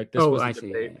England, right? This was a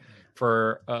debate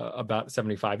for about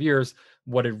 75 years.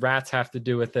 What did rats have to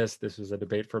do with this? This was a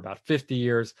debate for about 50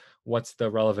 years. What's the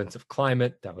relevance of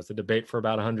climate? That was a debate for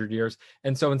about 100 years.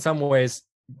 And so in some ways,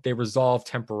 they resolve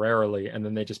temporarily, and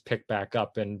then they just pick back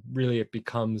up, and really it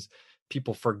becomes,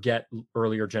 people forget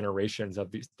earlier generations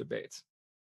of these debates.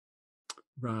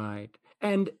 Right.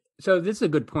 And so this is a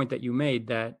good point that you made,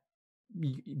 that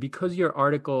because your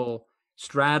article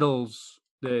straddles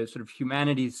the sort of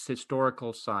humanities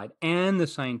historical side and the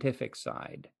scientific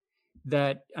side,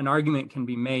 that an argument can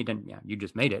be made, and yeah, you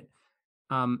just made it,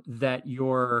 that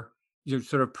your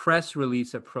sort of press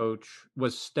release approach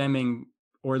was stemming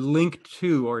or linked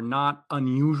to, or not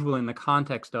unusual in the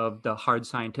context of, the hard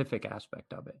scientific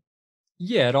aspect of it.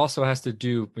 Yeah, it also has to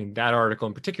do, I mean, that article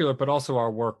in particular, but also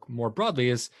our work more broadly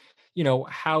is,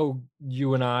 how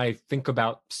you and I think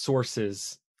about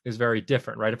sources is very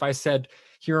different, right? If I said,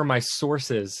 here are my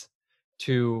sources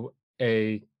to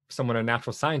someone, a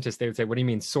natural scientist, they would say, what do you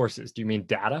mean sources? Do you mean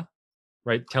data?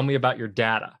 Right? Tell me about your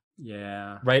data.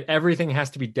 Yeah. Right? Everything has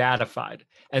to be datified.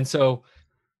 And so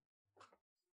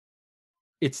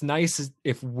it's nice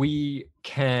if we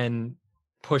can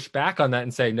push back on that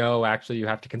and say, no, actually you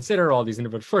have to consider all these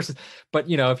individual sources. But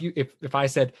if I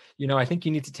said, I think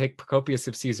you need to take Procopius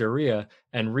of Caesarea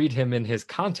and read him in his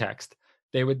context,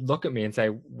 they would look at me and say,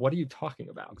 what are you talking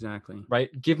about? Exactly. Right?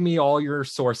 Give me all your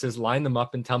sources, line them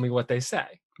up, and tell me what they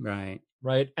say. Right.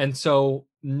 Right. And so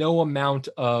no amount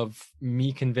of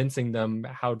me convincing them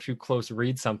how to close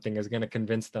read something is going to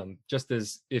convince them, just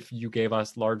as if you gave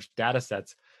us large data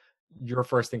sets, your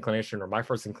first inclination or my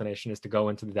first inclination is to go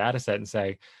into the data set and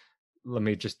say, let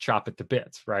me just chop it to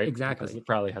bits, right? Exactly. Because it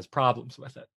probably has problems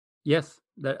with it. Yes,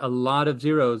 that a lot of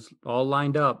zeros all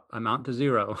lined up amount to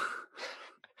zero.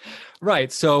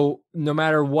 Right. So no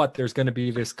matter what, there's going to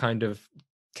be this kind of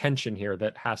tension here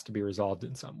that has to be resolved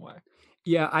in some way.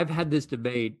 Yeah, I've had this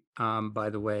debate, by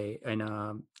the way, in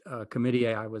a committee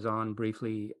I was on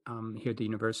briefly here at the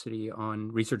university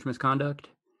on research misconduct.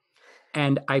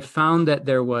 And I found that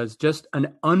there was just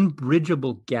an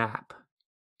unbridgeable gap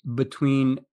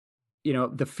between,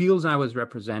 the fields I was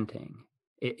representing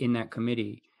in that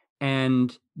committee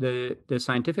and the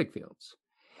scientific fields,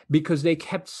 because they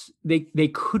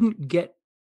couldn't get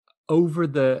over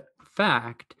the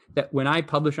fact that when I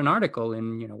publish an article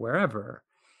in, wherever,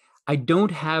 I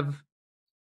don't have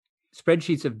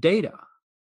spreadsheets of data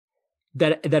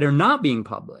that are not being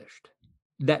published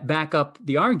that back up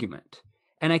the argument.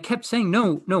 And I kept saying,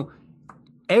 no,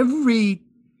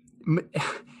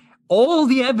 all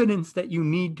the evidence that you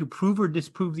need to prove or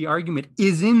disprove the argument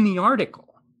is in the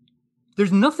article.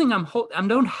 There's nothing I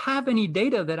don't have any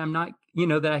data that I'm not,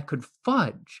 that I could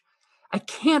fudge. I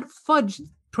can't fudge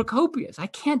Procopius. I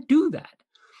can't do that.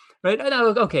 Right?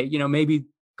 Okay, maybe,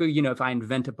 if I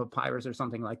invent a papyrus or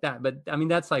something like that. But I mean,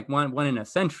 that's like one in a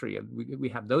century. We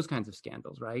have those kinds of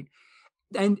scandals, right?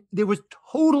 And there was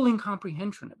total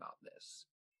incomprehension about this.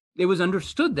 It was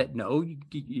understood that no,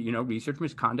 research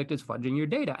misconduct is fudging your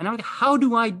data. And I was like, how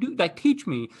do I do that? Teach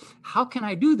me. How can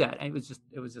I do that? And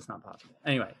it was just not possible.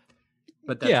 Anyway,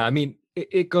 but that's I mean,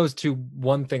 it goes to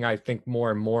one thing I think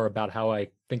more and more about how I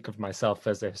think of myself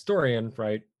as a historian,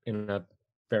 right? In a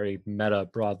very meta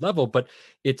broad level, but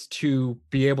it's to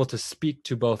be able to speak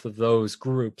to both of those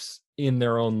groups in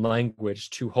their own language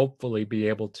to hopefully be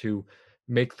able to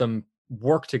make them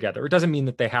work together. It doesn't mean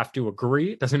that they have to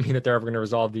agree. It doesn't mean that they're ever going to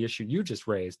resolve the issue you just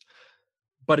raised,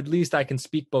 but at least I can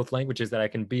speak both languages, that I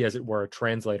can be, as it were, a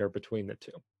translator between the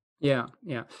two. Yeah.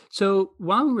 So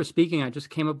while we were speaking, I just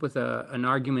came up with an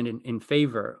argument in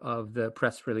favor of the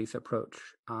press release approach.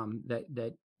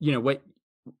 That what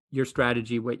your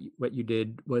strategy, what you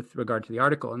did with regard to the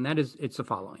article, and that is, it's the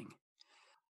following.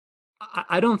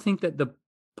 I don't think that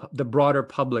the broader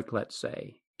public, let's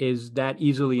say, is that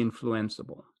easily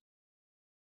influenceable.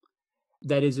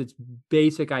 That is, its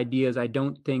basic ideas, I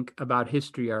don't think, about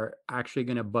history are actually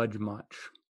going to budge much.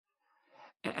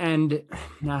 And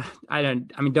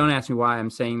don't ask me why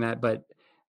I'm saying that, but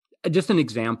just an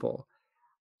example.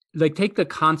 Like, take the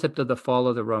concept of the fall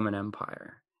of the Roman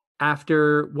Empire.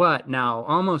 After what now,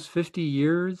 almost 50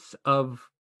 years of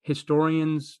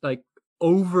historians like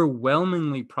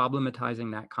overwhelmingly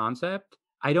problematizing that concept,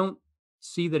 I don't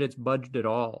see that it's budged at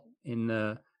all in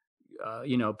the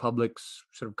public's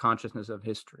sort of consciousness of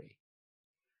history.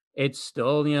 It's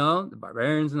still, the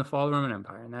barbarians and the fall of the Roman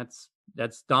Empire, and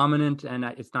that's dominant, and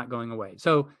it's not going away.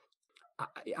 So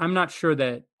I'm not sure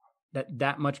that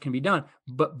much can be done.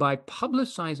 But by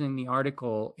publicizing the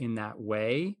article in that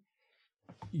way,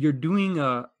 you're doing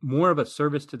more of a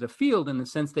service to the field, in the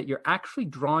sense that you're actually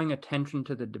drawing attention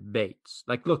to the debates.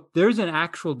 Like, look, there's an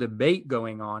actual debate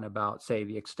going on about, say,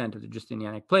 the extent of the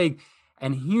Justinianic plague,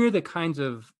 and here are the kinds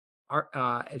of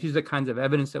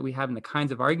evidence that we have and the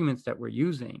kinds of arguments that we're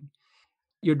using.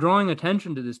 You're drawing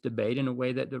attention to this debate in a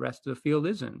way that the rest of the field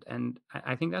isn't. And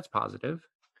I think that's positive.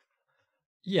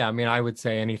 Yeah, I mean, I would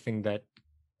say anything that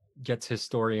gets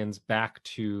historians back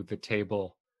to the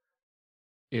table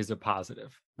is a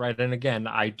positive, right? And again,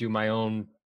 I do my own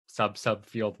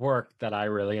sub-field work that I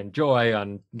really enjoy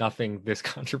on nothing this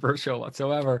controversial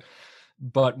whatsoever.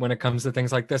 But when it comes to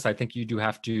things like this, I think you do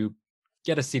have to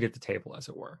get a seat at the table, as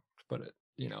it were, to put it,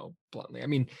 bluntly. I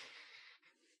mean,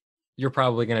 you're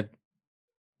probably going to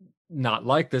not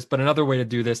like this, but another way to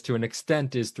do this to an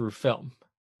extent is through film.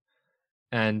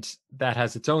 And that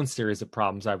has its own series of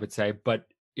problems, I would say. But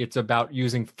it's about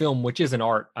using film, which is an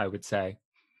art, I would say,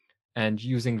 and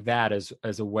using that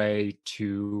as a way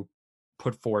to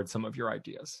put forward some of your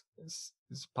ideas is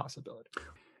a possibility.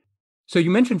 So you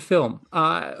mentioned film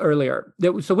earlier.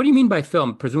 So what do you mean by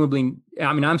film? Presumably,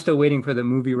 I mean, I'm still waiting for the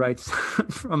movie rights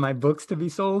from my books to be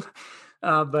sold.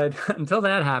 But until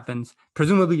that happens,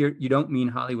 presumably you don't mean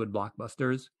Hollywood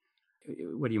blockbusters.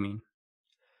 What do you mean?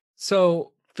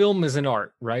 So film is an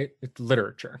art, right? It's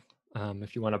literature,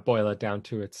 if you want to boil it down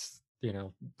to its,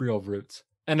 real roots.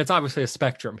 And it's obviously a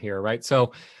spectrum here, right?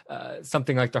 So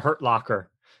something like The Hurt Locker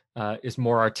is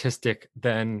more artistic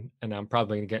than, and I'm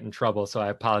probably going to get in trouble, so I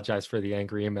apologize for the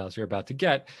angry emails you're about to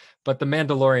get, but The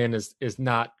Mandalorian is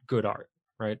not good art,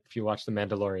 right? If you watch The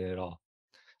Mandalorian at all.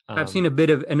 I've seen a bit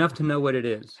of enough to know what it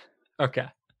is. Okay.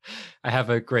 I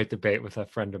have a great debate with a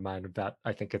friend of mine about,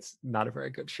 I think it's not a very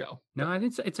good show. No, I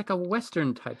think it's like a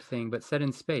Western type thing, but set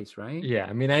in space, right? Yeah,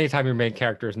 I mean, anytime your main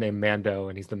character is named Mando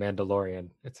and he's the Mandalorian,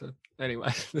 anyway,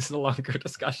 this is a longer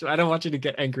discussion. I don't want you to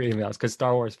get angry emails because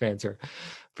Star Wars fans are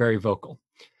very vocal.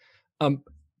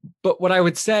 But what I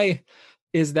would say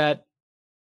is that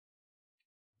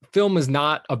film is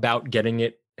not about getting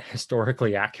it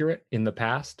historically accurate in the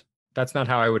past. That's not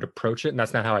how I would approach it, and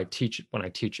that's not how I teach it when I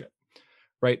teach it.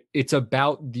 Right? It's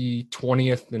about the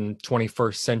 20th and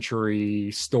 21st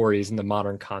century stories in the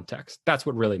modern context. That's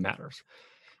what really matters.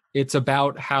 It's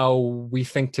about how we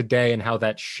think today and how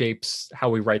that shapes how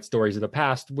we write stories of the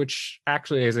past, which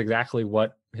actually is exactly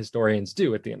what historians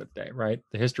do at the end of the day, right?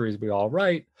 The histories we all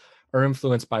write are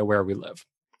influenced by where we live.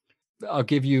 I'll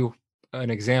give you an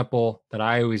example that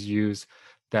I always use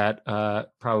that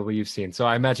probably you've seen. So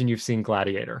I imagine you've seen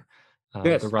Gladiator,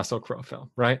 yes. The Russell Crowe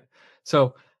film, right?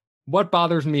 So what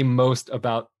bothers me most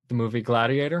about the movie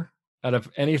Gladiator, out of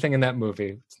anything in that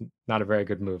movie, it's not a very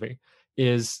good movie,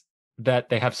 is that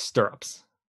they have stirrups.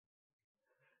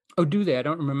 Oh, do they? I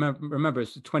don't remember.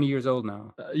 It's 20 years old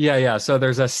now. Yeah. So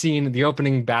there's a scene, the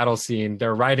opening battle scene,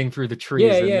 they're riding through the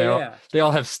trees they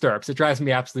all have stirrups. It drives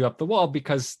me absolutely up the wall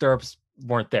because stirrups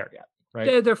weren't there yet,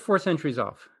 right? They're 4 centuries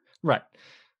off. Right.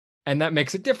 And that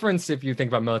makes a difference if you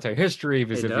think about military history,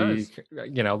 vis-a-vis,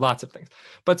 lots of things.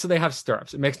 But so they have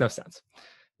stirrups. It makes no sense.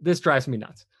 This drives me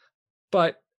nuts.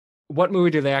 But what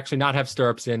movie do they actually not have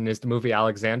stirrups in is the movie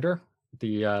Alexander,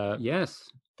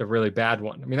 yes, the really bad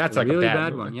one. I mean, that's like really a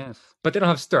bad movie. One, yes. But they don't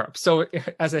have stirrups. So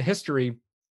as a history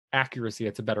accuracy,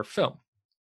 it's a better film.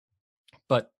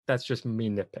 But that's just me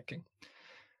nitpicking.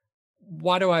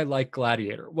 Why do I like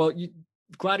Gladiator? Well,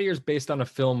 Gladiator is based on a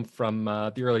film from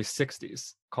the early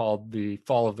 60s called The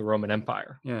Fall of the Roman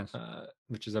Empire. Yes.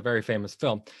 Which is a very famous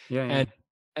film. Yeah.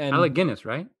 And Alec Guinness,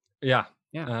 right? Yeah.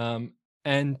 Yeah.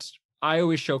 And I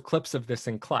always show clips of this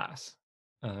in class,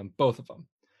 both of them.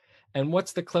 And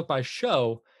what's the clip I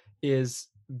show is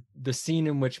the scene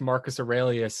in which Marcus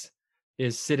Aurelius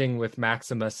is sitting with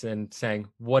Maximus and saying,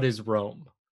 "What is Rome?"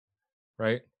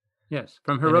 Right? Yes,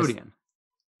 from Herodian.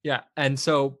 Yeah. And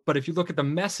so, but if you look at the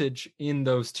message in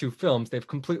those two films, they've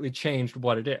completely changed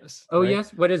what it is. Oh, right?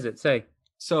 yes. What is it? Say.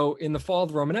 So in The Fall of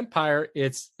the Roman Empire,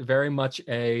 it's very much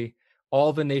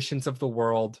all the nations of the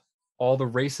world, all the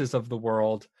races of the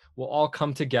world will all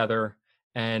come together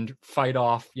and fight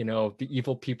off, the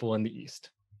evil people in the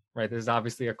East, right? This is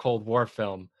obviously a Cold War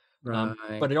film, right.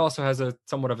 But it also has a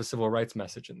somewhat of a civil rights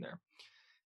message in there.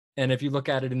 And if you look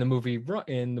at it in the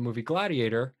movie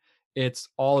Gladiator, it's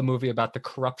all a movie about the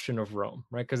corruption of Rome,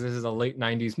 right? Because this is a late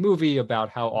 90s movie about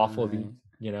how awful the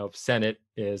Senate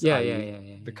is,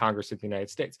 the Congress of the United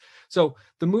States. So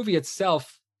the movie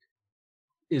itself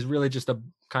is really just a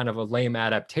kind of a lame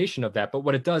adaptation of that. But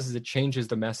what it does is it changes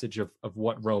the message of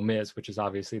what Rome is, which is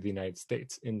obviously the United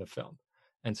States in the film.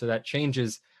 And so that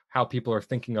changes how people are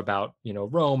thinking about,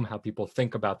 Rome, how people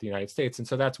think about the United States. And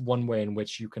so that's one way in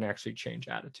which you can actually change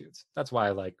attitudes. That's why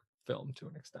I like film to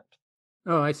an extent.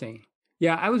 Oh, I see.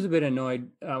 Yeah, I was a bit annoyed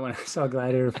when I saw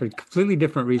Gladiator for a completely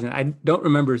different reason. I don't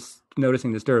remember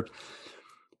noticing the stirrups.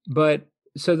 But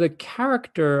so the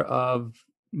character of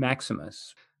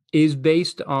Maximus is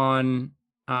based on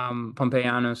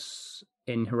Pompeianus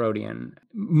in Herodian,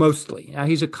 mostly. Now,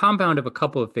 he's a compound of a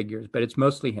couple of figures, but it's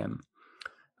mostly him.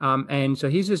 And so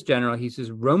he's this general. He's this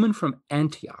Roman from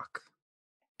Antioch.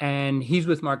 And he's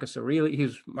with Marcus Aurelius.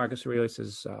 He's Marcus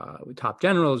Aurelius's top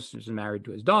general. He's married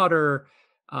to his daughter,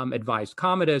 advised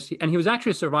Commodus. And he was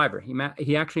actually a survivor.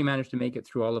 He actually managed to make it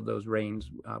through all of those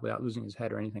reigns without losing his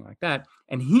head or anything like that.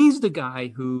 And he's the guy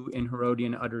who, in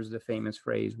Herodian, utters the famous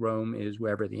phrase, "Rome is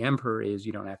wherever the emperor is.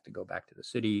 You don't have to go back to the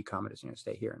city. Commodus,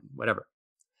 stay here," and whatever.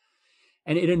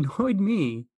 And it annoyed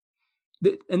me,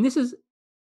 and this is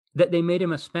that they made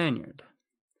him a Spaniard.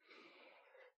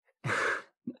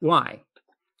 Why?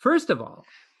 First of all,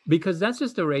 because that's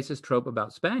just a racist trope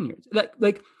about Spaniards.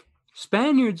 Like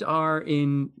Spaniards are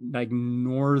in like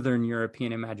Northern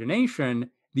European imagination,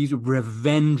 these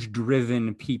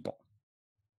revenge-driven people.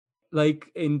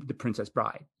 Like in The Princess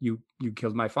Bride, you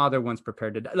killed my father, once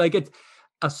prepared to die. Like it's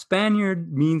a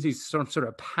Spaniard means he's some sort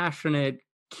of passionate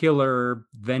killer,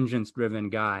 vengeance-driven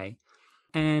guy.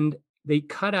 And they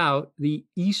cut out the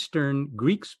Eastern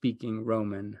Greek-speaking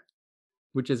Roman,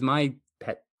 which is my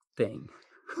pet thing.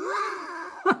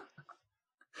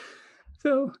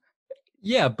 So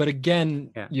Yeah, but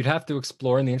again, yeah, you'd have to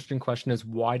explore, and the interesting question is,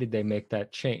 why did they make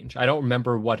that change? I don't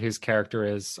remember what his character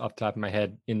is off the top of my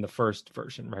head in the first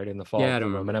version, right, in the fall yeah, I of the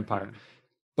don't Roman remember. Empire. Yeah.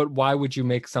 But why would you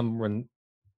make someone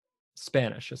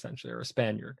Spanish, essentially, or a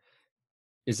Spaniard?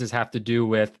 Does this have to do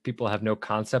with people have no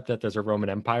concept that there's a Roman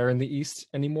Empire in the East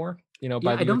anymore, Yeah,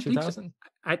 by the I year don't think so. 2000?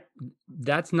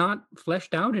 That's not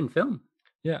fleshed out in film.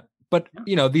 Yeah. But,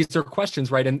 Yeah. These are questions,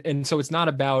 right? And so it's not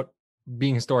about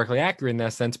being historically accurate in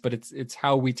that sense, but it's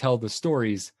how we tell the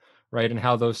stories, right? And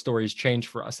how those stories change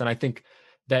for us. And I think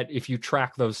that if you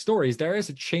track those stories, there is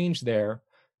a change there,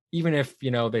 even if,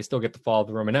 they still get the fall of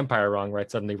the Roman Empire wrong, right?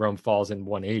 Suddenly Rome falls in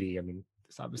 180. I mean,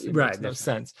 this obviously makes no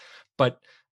sense. But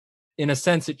in a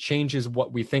sense, it changes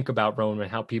what we think about Rome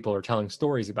and how people are telling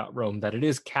stories about Rome, that it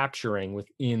is capturing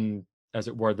within, as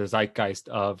it were, the zeitgeist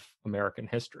of American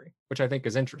history, which I think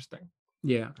is interesting.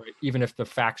 Yeah. Right? Even if the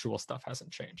factual stuff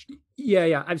hasn't changed.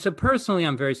 Yeah. So personally,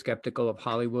 I'm very skeptical of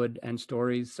Hollywood and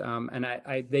stories. And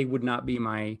they would not be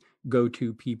my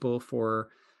go-to people for,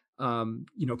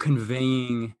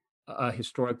 conveying a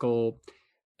historical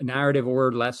narrative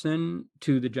or lesson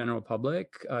to the general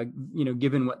public,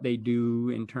 given what they do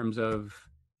in terms of,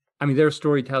 I mean, their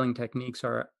storytelling techniques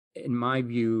are, in my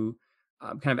view,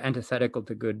 kind of antithetical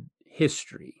to good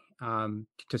history,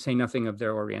 to say nothing of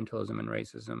their Orientalism and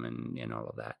racism and all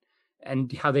of that,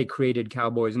 and how they created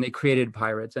cowboys and they created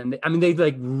pirates. And they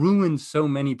like ruined so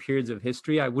many periods of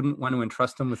history. I wouldn't want to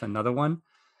entrust them with another one.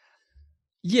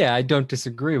 Yeah, I don't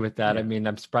disagree with that. Yeah. I mean,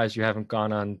 I'm surprised you haven't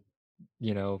gone on,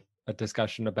 a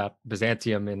discussion about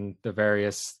Byzantium in the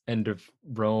various end of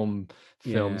Rome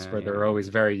films where they're always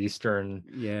very Eastern.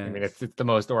 Yeah. I mean, it's the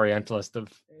most Orientalist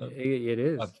of It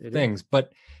is. of It things. is.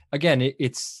 But again,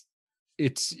 it's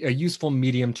a useful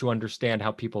medium to understand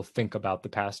how people think about the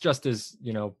past, just as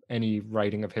any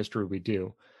writing of history we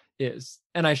do is.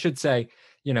 And I should say,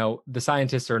 the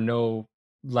scientists are no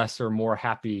less or more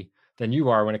happy than you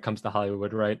are when it comes to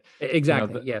Hollywood, right?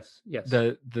 Exactly. Yes.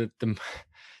 The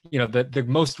the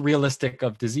most realistic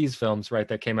of disease films, right,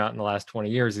 that came out in the last 20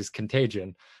 years is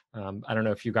Contagion. I don't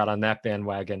know if you got on that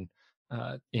bandwagon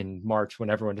in March when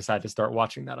everyone decided to start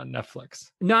watching that on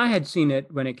Netflix. No, I had seen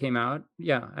it when it came out.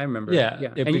 Yeah, I remember. Yeah,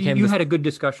 Yeah. it And became you had a good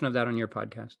discussion of that on your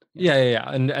podcast. Yeah.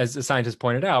 And as the scientist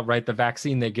pointed out, right, the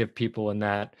vaccine they give people in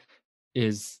that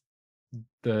is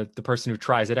the person who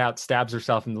tries it out stabs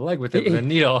herself in the leg with it with a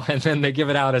needle, and then they give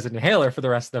it out as an inhaler for the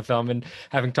rest of the film. And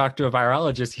having talked to a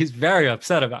virologist, he's very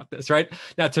upset about this, right?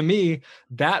 Now, to me,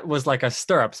 that was like a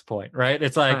stirrups point, right?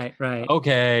 It's like, right.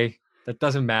 Okay, that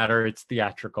doesn't matter. It's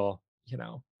theatrical,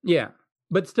 Yeah,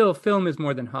 but still, film is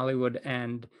more than Hollywood.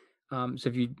 And so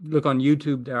if you look on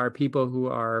YouTube, there are people who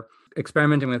are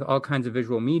experimenting with all kinds of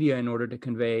visual media in order to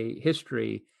convey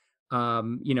history,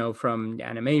 from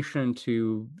animation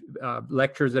to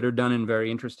lectures that are done in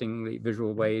very interestingly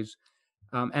visual ways.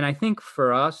 And I think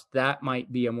for us, that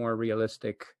might be a more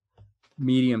realistic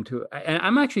medium to, and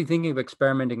I'm actually thinking of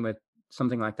experimenting with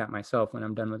something like that myself when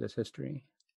I'm done with this history.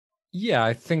 Yeah,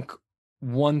 I think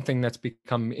one thing that's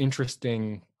become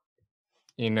interesting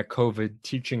in a COVID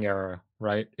teaching era,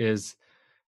 right, is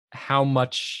how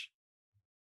much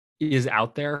is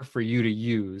out there for you to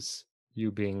use,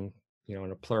 you being,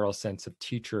 in a plural sense of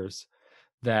teachers,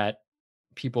 that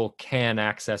people can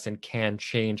access and can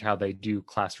change how they do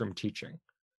classroom teaching.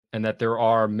 And that there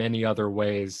are many other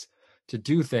ways to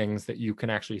do things that you can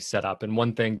actually set up. And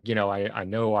one thing, I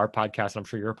know our podcast, I'm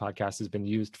sure your podcast has been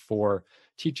used for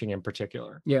teaching in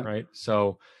particular. Yeah. Right.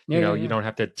 So, you don't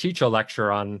have to teach a lecture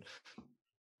on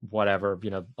whatever,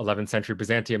 11th century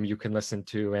Byzantium. You can listen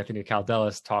to Anthony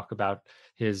Caldelis talk about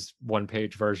his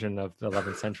one-page version of the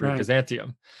 11th century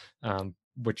Byzantium,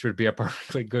 which would be a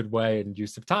perfectly good way and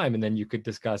use of time. And then you could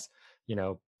discuss,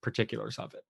 particulars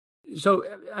of it. So,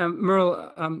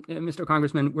 Merle, Mr.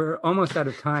 Congressman, we're almost out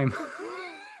of time.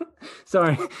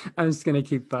 Sorry, I'm just going to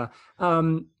keep.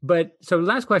 But so,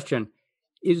 last question: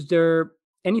 is there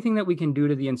anything that we can do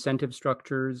to the incentive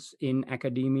structures in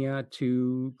academia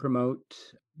to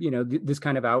promote, this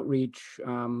kind of outreach,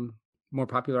 more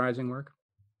popularizing work?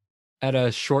 At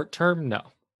a short term, no.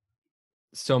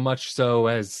 So much so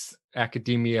as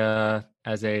academia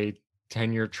as a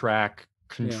tenure track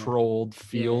controlled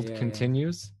field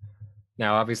continues.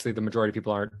 Now, obviously, the majority of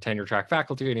people aren't tenure track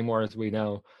faculty anymore, as we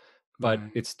know, but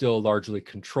it's still largely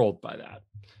controlled by that.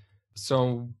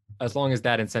 So as long as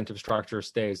that incentive structure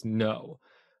stays, no.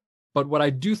 But what I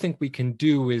do think we can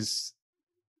do is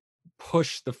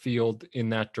push the field in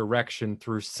that direction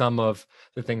through some of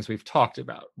the things we've talked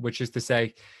about, which is to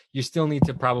say, you still need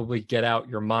to probably get out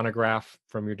your monograph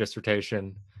from your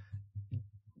dissertation,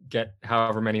 get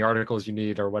however many articles you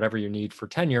need or whatever you need for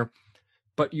tenure,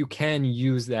 but you can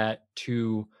use that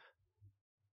to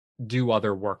do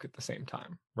other work at the same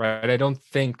time, right? I don't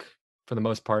think, for the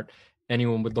most part,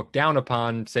 anyone would look down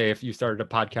upon, say, if you started a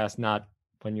podcast not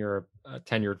when you're a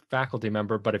tenured faculty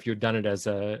member, but if you had done it as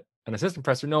an assistant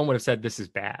professor, no one would have said this is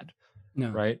bad,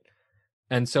 right?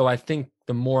 And so I think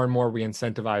the more and more we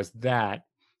incentivize that,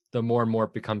 the more and more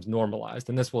it becomes normalized.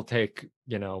 And this will take,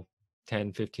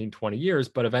 10, 15, 20 years,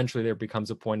 but eventually there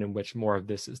becomes a point in which more of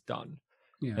this is done.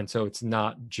 And so it's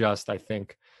not just, I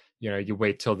think, you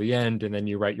wait till the end and then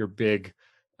you write your big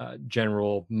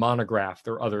general monograph.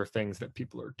 There are other things that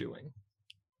people are doing.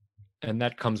 And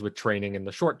that comes with training in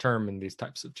the short term and these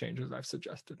types of changes I've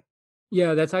suggested.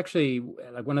 Yeah, that's actually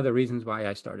like one of the reasons why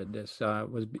I started this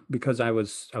was because I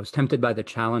was tempted by the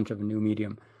challenge of a new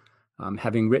medium.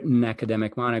 Having written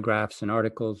academic monographs and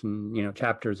articles and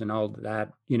chapters and all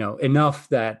that, enough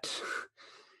that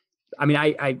I mean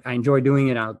I enjoy doing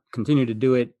it. I'll continue to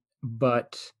do it,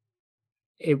 but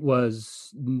it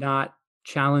was not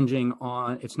challenging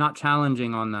on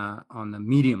the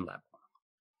medium level,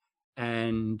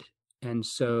 and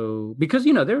so because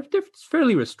they're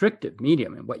fairly restrictive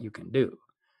medium in what you can do,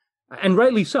 and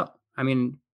rightly so. I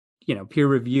mean, peer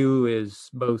review is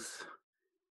both.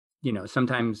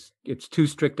 Sometimes it's too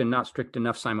strict and not strict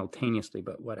enough simultaneously,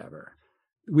 but whatever.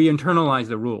 We internalize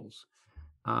the rules.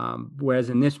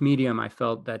 Whereas in this medium, I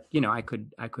felt that, I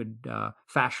could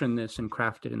fashion this and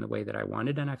craft it in the way that I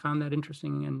wanted. And I found that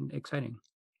interesting and exciting.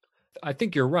 I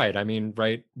think you're right. I mean,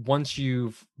 right, once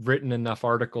you've written enough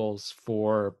articles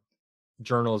for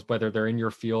journals, whether they're in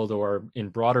your field or in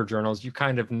broader journals, you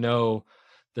kind of know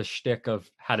the shtick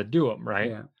of how to do them, right?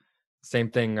 Yeah.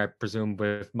 Same thing, I presume,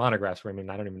 with monographs. I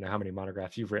mean, I don't even know how many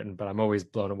monographs you've written, but I'm always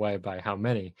blown away by how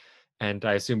many. And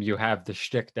I assume you have the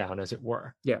shtick down, as it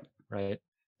were. Yeah. Right?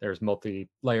 There's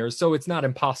multi-layers. So it's not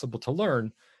impossible to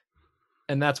learn.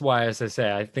 And that's why, as I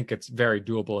say, I think it's very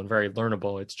doable and very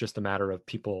learnable. It's just a matter of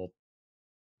people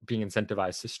being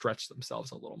incentivized to stretch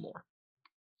themselves a little more.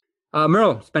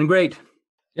 Merle, it's been great.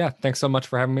 Yeah, thanks so much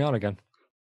for having me on again.